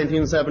 not in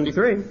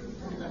 1973.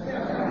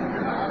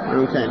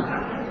 Okay.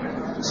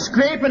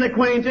 Scrape an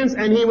acquaintance,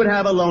 and he would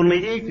have a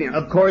lonely evening.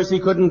 Of course, he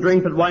couldn't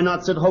drink, but why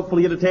not sit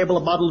hopefully at a table,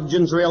 a bottle of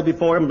ginger ale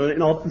before him,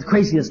 and all the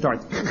craziness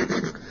starts.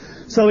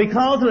 So he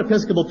calls an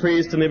Episcopal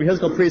priest, and the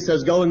Episcopal priest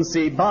says, go and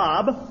see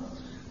Bob.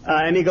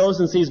 And he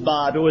goes and sees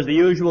Bob. It was the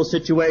usual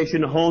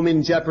situation, home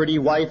in jeopardy,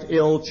 wife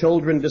ill,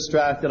 children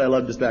distracted. I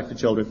love distracted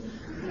children.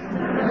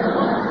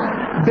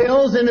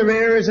 Bills in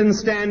arrears and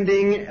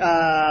standing.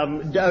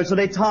 So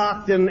they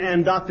talked,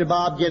 and Dr.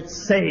 Bob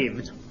gets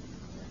saved.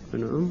 You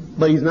know,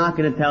 but he's not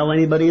going to tell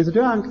anybody he's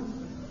drunk.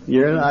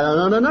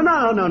 No,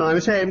 I'm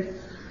ashamed.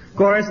 Of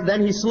course,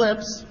 then he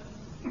slips.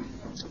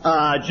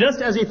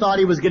 Just as he thought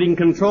he was getting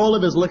control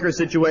of his liquor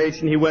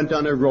situation, he went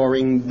on a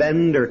roaring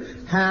bender.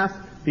 Half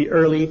the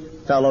early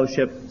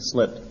fellowship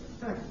slipped.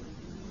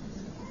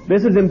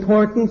 This is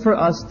important for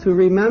us to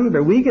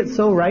remember. We get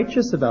so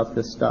righteous about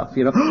this stuff,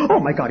 you know.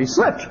 Oh my God, he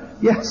slipped.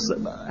 Yes,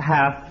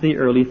 half the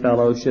early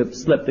fellowship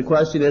slipped. The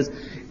question is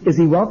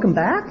he welcome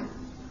back?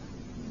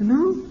 You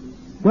know?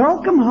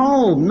 Welcome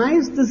home.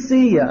 Nice to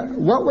see you.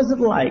 What was it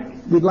like?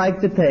 We'd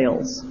like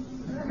details.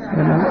 You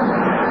know?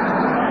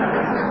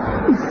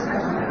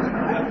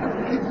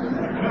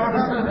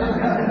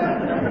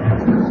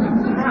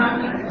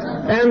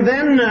 And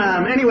then,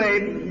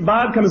 anyway,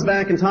 Bob comes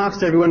back and talks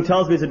to everyone,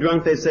 tells me he's a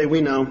drunk. They say, we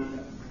know.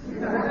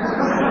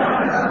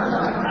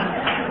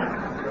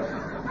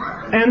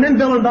 And then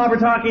Bill and Bob are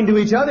talking to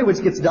each other,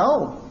 which gets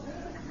dull.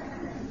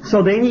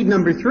 So they need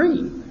number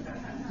 3.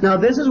 Now,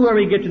 this is where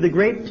we get to the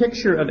great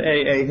picture of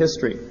AA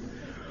history.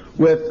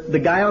 With the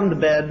guy on the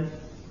bed,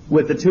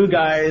 with the 2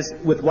 guys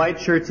with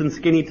white shirts and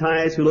skinny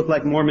ties who look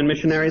like Mormon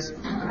missionaries.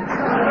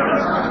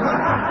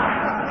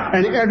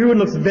 And everyone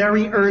looks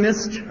very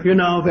earnest, you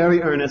know,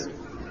 very earnest.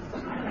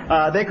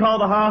 They call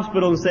the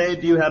hospital and say,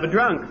 do you have a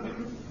drunk?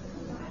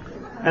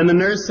 And the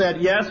nurse said,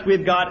 yes,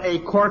 we've got a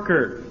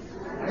corker.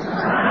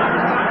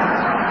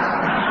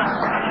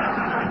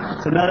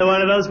 It's another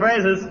one of those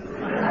phrases.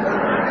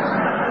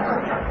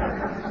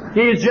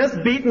 He's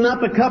just beaten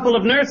up a couple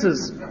of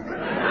nurses.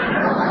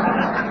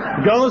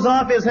 Goes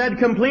off his head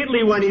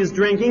completely when he's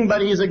drinking,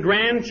 but he's a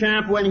grand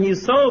champ when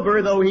he's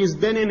sober, though he's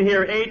been in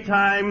here 8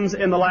 times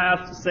in the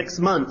last 6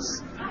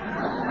 months.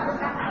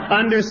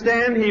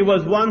 Understand, he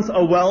was once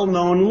a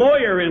well-known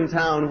lawyer in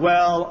town.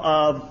 Well,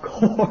 of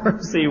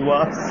course he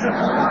was.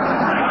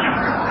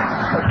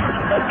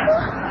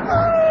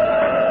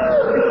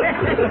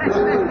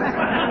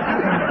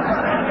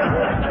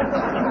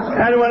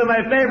 And one of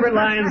my favorite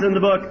lines in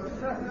the book.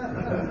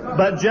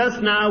 But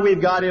just now we've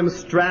got him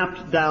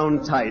strapped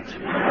down tight.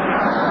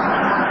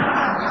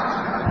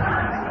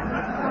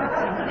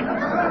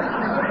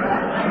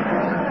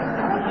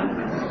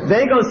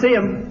 They go see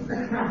him.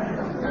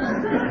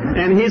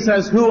 And he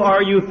says, who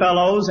are you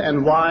fellows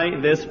and why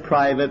this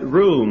private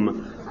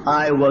room?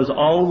 I was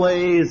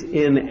always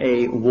in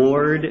a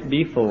ward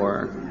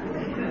before.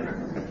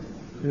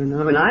 You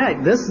know,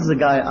 and this is a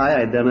guy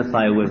I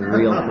identify with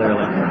real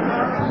clearly.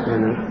 You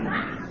know.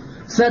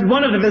 Said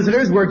one of the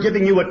visitors, we're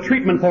giving you a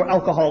treatment for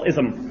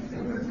alcoholism.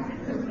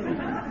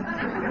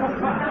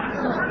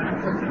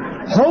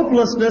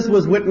 Hopelessness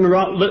was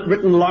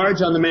written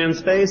large on the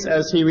man's face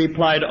as he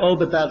replied, oh,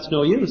 but that's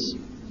no use.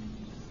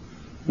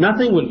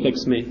 Nothing would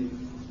fix me.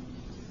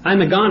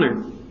 I'm a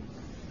goner.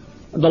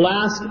 The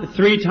last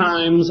 3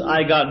 times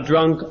I got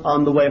drunk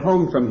on the way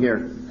home from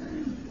here.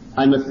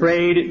 I'm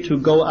afraid to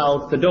go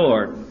out the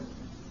door.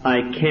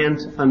 I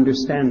can't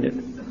understand it.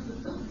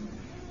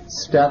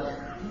 Step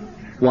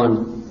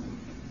 1.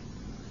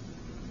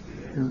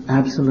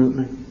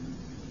 Absolutely.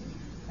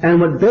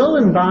 And what Bill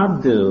and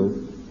Bob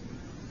do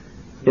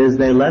is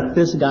they let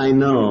this guy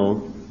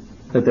know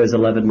that there's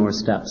 11 more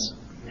steps.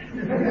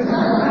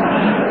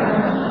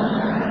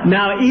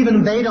 Now,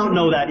 even they don't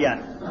know that yet.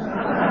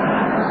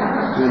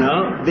 You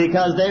know,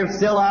 because they're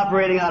still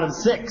operating out of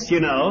 6,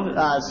 you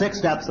know, 6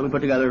 steps that we put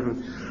together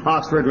from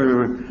Oxford,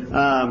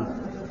 remember.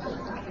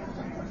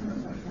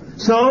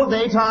 So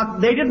they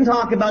didn't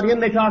talk about him,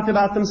 they talked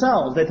about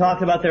themselves. They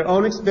talked about their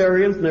own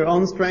experience, and their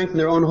own strength, and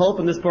their own hope,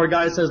 and this poor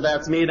guy says,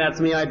 that's me,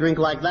 I drink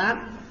like that.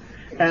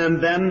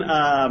 And then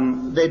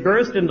they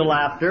burst into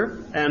laughter,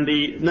 and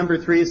the number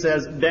 3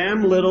 says,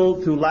 damn little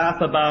to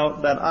laugh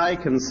about that I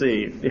can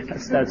see.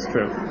 Yes, that's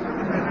true.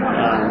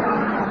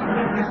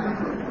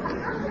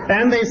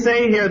 And they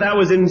say here that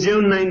was in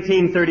June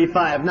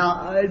 1935.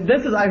 Now,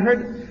 I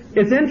heard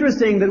It's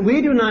interesting that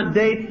we do not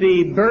date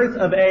the birth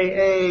of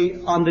AA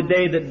on the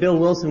day that Bill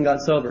Wilson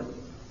got sober.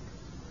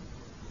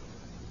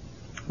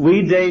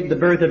 We date the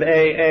birth of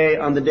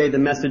AA on the day the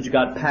message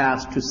got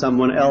passed to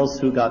someone else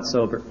who got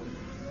sober.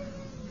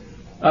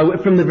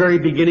 From the very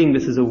beginning,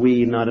 this is a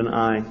we, not an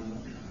I.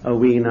 A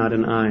we, not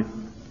an I.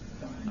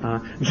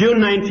 June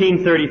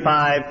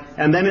 1935,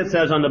 and then it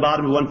says on the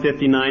bottom of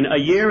 159, a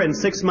year and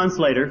 6 months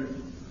later,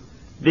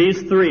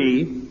 these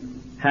three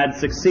had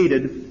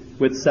succeeded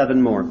with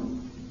 7 more.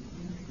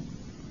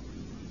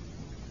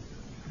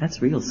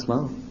 That's real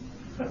slow.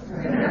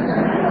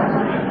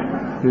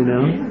 You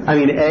know? I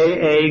mean,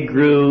 AA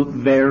grew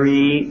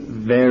very,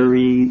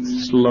 very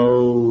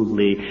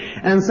slowly.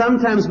 And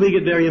sometimes we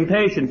get very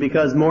impatient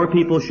because more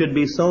people should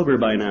be sober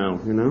by now,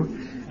 you know?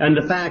 And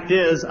the fact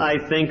is, I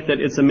think that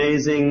it's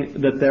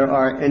amazing that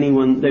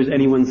there's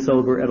anyone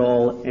sober at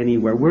all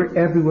anywhere. We're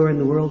everywhere in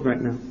the world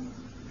right now.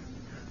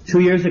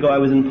 2 years ago, I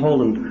was in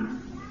Poland.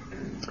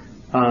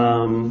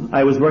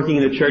 I was working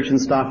in a church in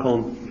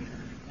Stockholm,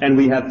 and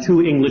we have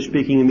 2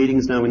 English-speaking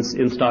meetings now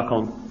in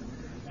Stockholm.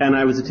 And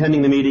I was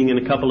attending the meeting, and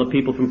a couple of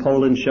people from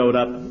Poland showed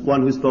up,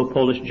 one who spoke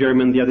Polish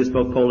German, the other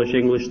spoke Polish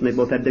English, and they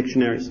both had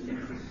dictionaries.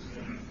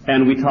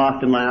 And we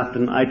talked and laughed,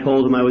 and I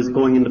told them I was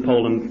going into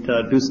Poland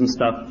to do some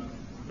stuff,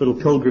 little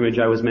pilgrimage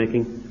I was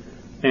making.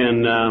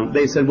 And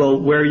they said,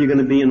 well, where are you going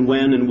to be and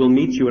when, and we'll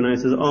meet you. And I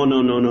said, oh, no,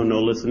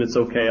 listen, it's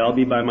okay, I'll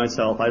be by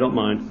myself, I don't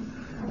mind.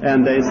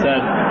 And they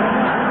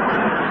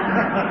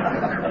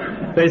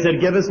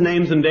said, give us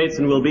names and dates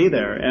and we'll be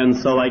there. And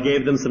so I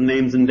gave them some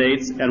names and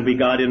dates, and we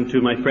got into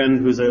my friend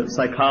who's a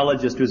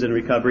psychologist who's in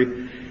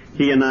recovery.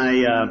 He and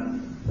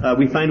I,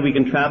 we find we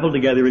can travel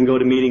together and go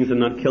to meetings and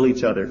not kill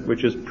each other,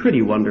 which is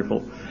pretty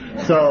wonderful.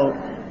 So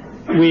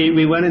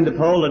we went into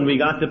Poland, we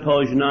got to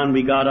Poznan,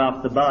 we got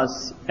off the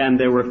bus, and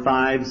there were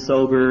 5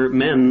 sober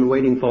men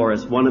waiting for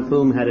us, one of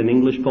whom had an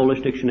English-Polish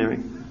dictionary,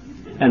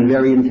 and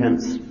very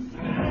intense.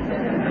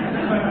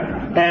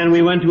 And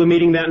we went to a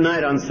meeting that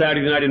night on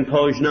Saturday night in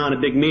Poznan, a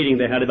big meeting.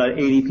 They had about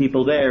 80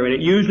 people there, and it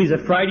usually is a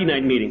Friday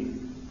night meeting.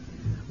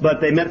 But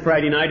they met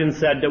Friday night and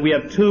said that we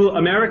have 2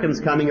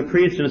 Americans coming, a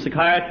priest and a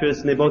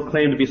psychiatrist, and they both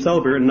claimed to be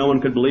sober, and no one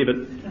could believe it.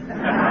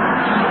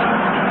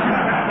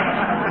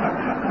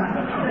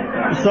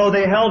 So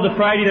they held the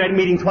Friday night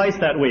meeting twice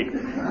that week.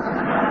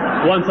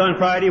 Once on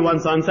Friday,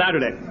 once on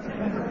Saturday.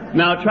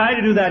 Now try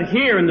to do that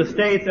here in the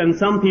States, and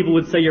some people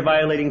would say you're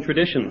violating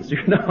traditions.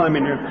 You know, I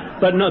mean,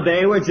 but no,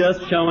 they were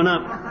just showing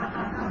up.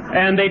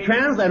 And they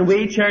translated,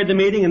 we chaired the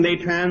meeting, and they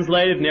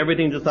translated, and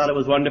everything, just thought it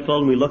was wonderful,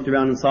 and we looked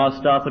around and saw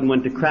stuff, and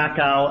went to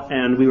Krakow,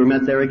 and we were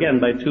met there again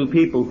by 2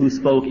 people who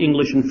spoke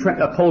English and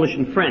Polish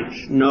and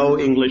French, no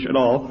English at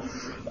all.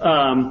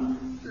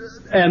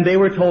 And they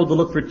were told to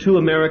look for 2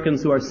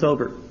 Americans who are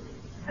sober.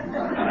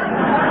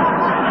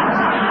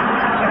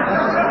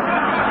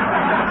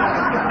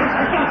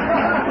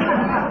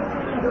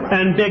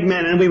 And big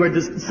men, and we were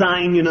just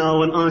signed, you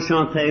know, and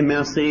enchanté,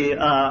 merci.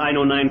 I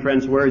know 9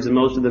 French words, and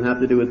most of them have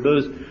to do with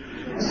booze.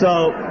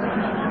 So,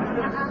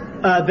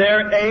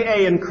 they're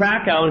AA in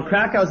Krakow, and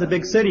Krakow's a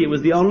big city. It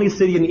was the only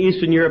city in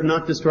Eastern Europe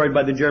not destroyed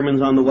by the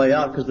Germans on the way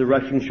out, because the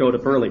Russians showed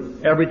up early.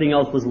 Everything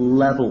else was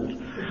leveled.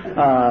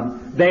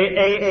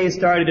 AA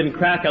started in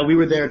Krakow. We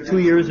were there 2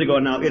 years ago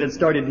now. It had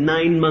started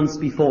 9 months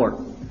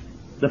before.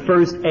 The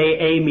first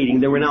AA meeting.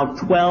 There were now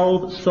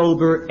 12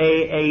 sober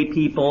AA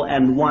people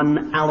and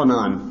 1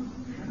 Al-Anon.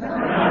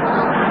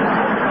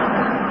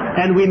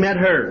 And we met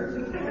her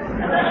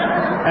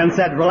and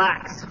said,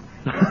 relax.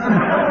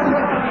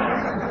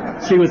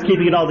 She was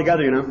keeping it all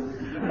together, you know.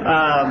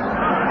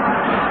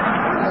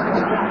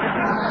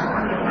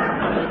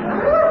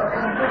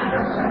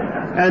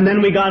 And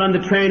then we got on the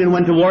train and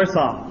went to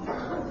Warsaw.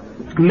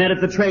 Met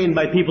at the train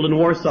by people in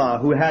Warsaw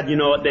who had, you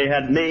know, they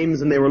had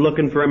names and they were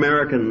looking for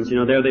Americans. You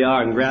know, there they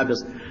are, and grabbed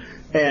us.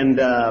 And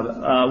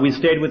we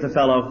stayed with a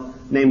fellow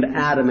named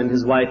Adam and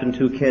his wife and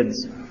 2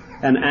 kids.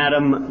 And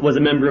Adam was a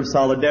member of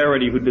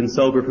Solidarity who'd been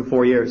sober for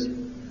 4 years.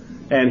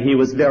 And he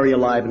was very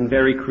alive and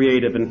very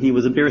creative, and he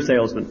was a beer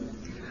salesman.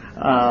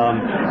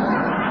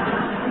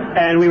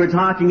 And we were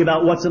talking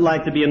about what's it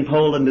like to be in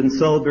Poland and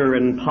sober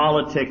and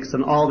politics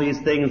and all these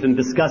things and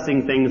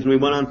discussing things. And we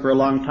went on for a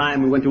long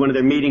time. We went to one of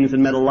their meetings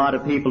and met a lot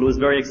of people. It was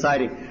very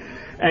exciting.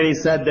 And he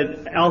said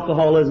that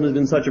alcoholism has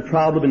been such a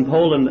problem in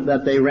Poland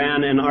that they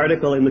ran an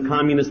article in the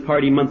Communist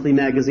Party monthly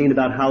magazine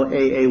about how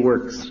AA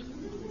works.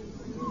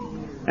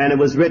 And it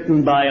was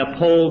written by a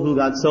Pole who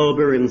got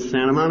sober in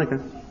Santa Monica.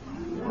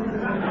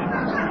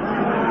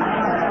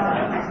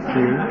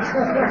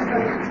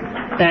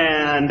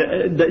 And,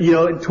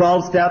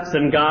 12 steps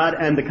and God,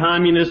 and the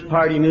Communist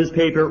Party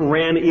newspaper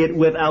ran it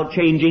without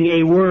changing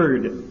a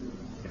word.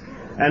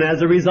 And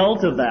as a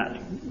result of that,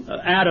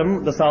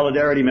 Adam, the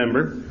Solidarity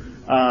member,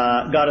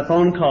 got a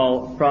phone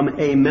call from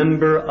a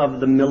member of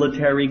the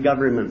military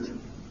government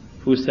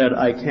who said,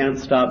 I can't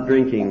stop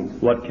drinking.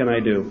 What can I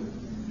do?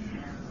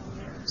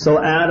 So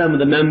Adam,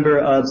 the member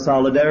of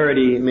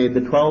Solidarity, made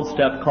the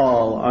 12-step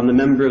call on the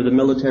member of the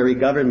military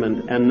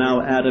government, and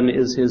now Adam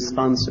is his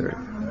sponsor.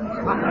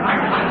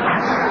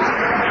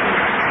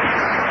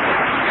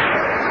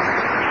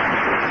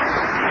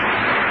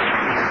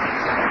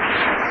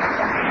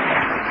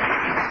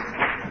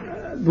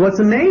 what's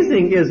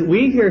amazing is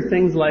we hear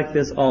things like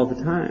this all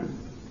the time.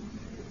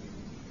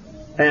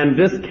 And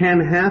this can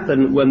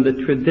happen when the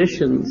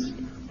traditions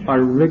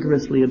are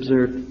rigorously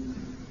observed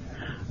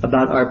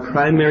about our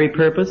primary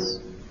purpose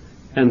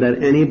and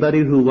that anybody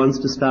who wants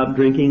to stop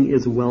drinking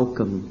is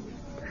welcome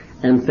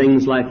and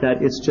things like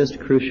that. It's just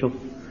crucial.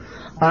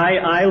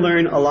 I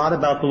learn a lot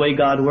about the way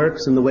God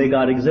works and the way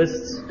God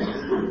exists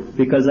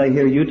because I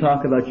hear you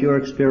talk about your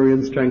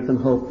experience, strength,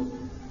 and hope.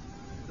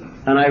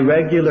 And I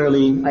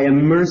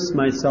immerse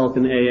myself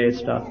in AA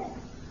stuff.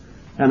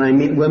 And I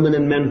meet women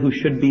and men who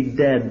should be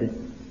dead,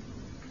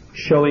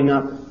 showing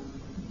up,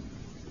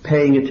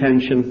 paying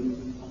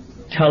attention,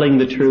 telling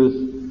the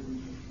truth,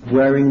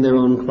 wearing their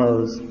own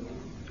clothes.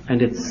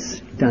 And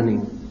it's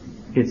stunning.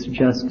 It's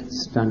just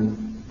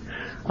stunning.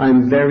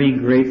 I'm very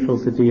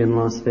grateful to be in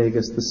Las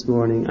Vegas this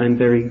morning. I'm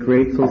very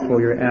grateful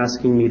for your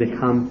asking me to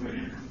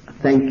come.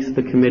 Thanks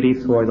the committee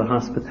for the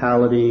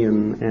hospitality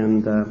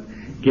and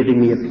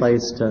giving me a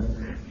place to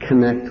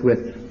connect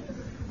with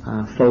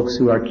folks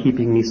who are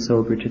keeping me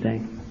sober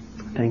today.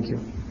 Thank you.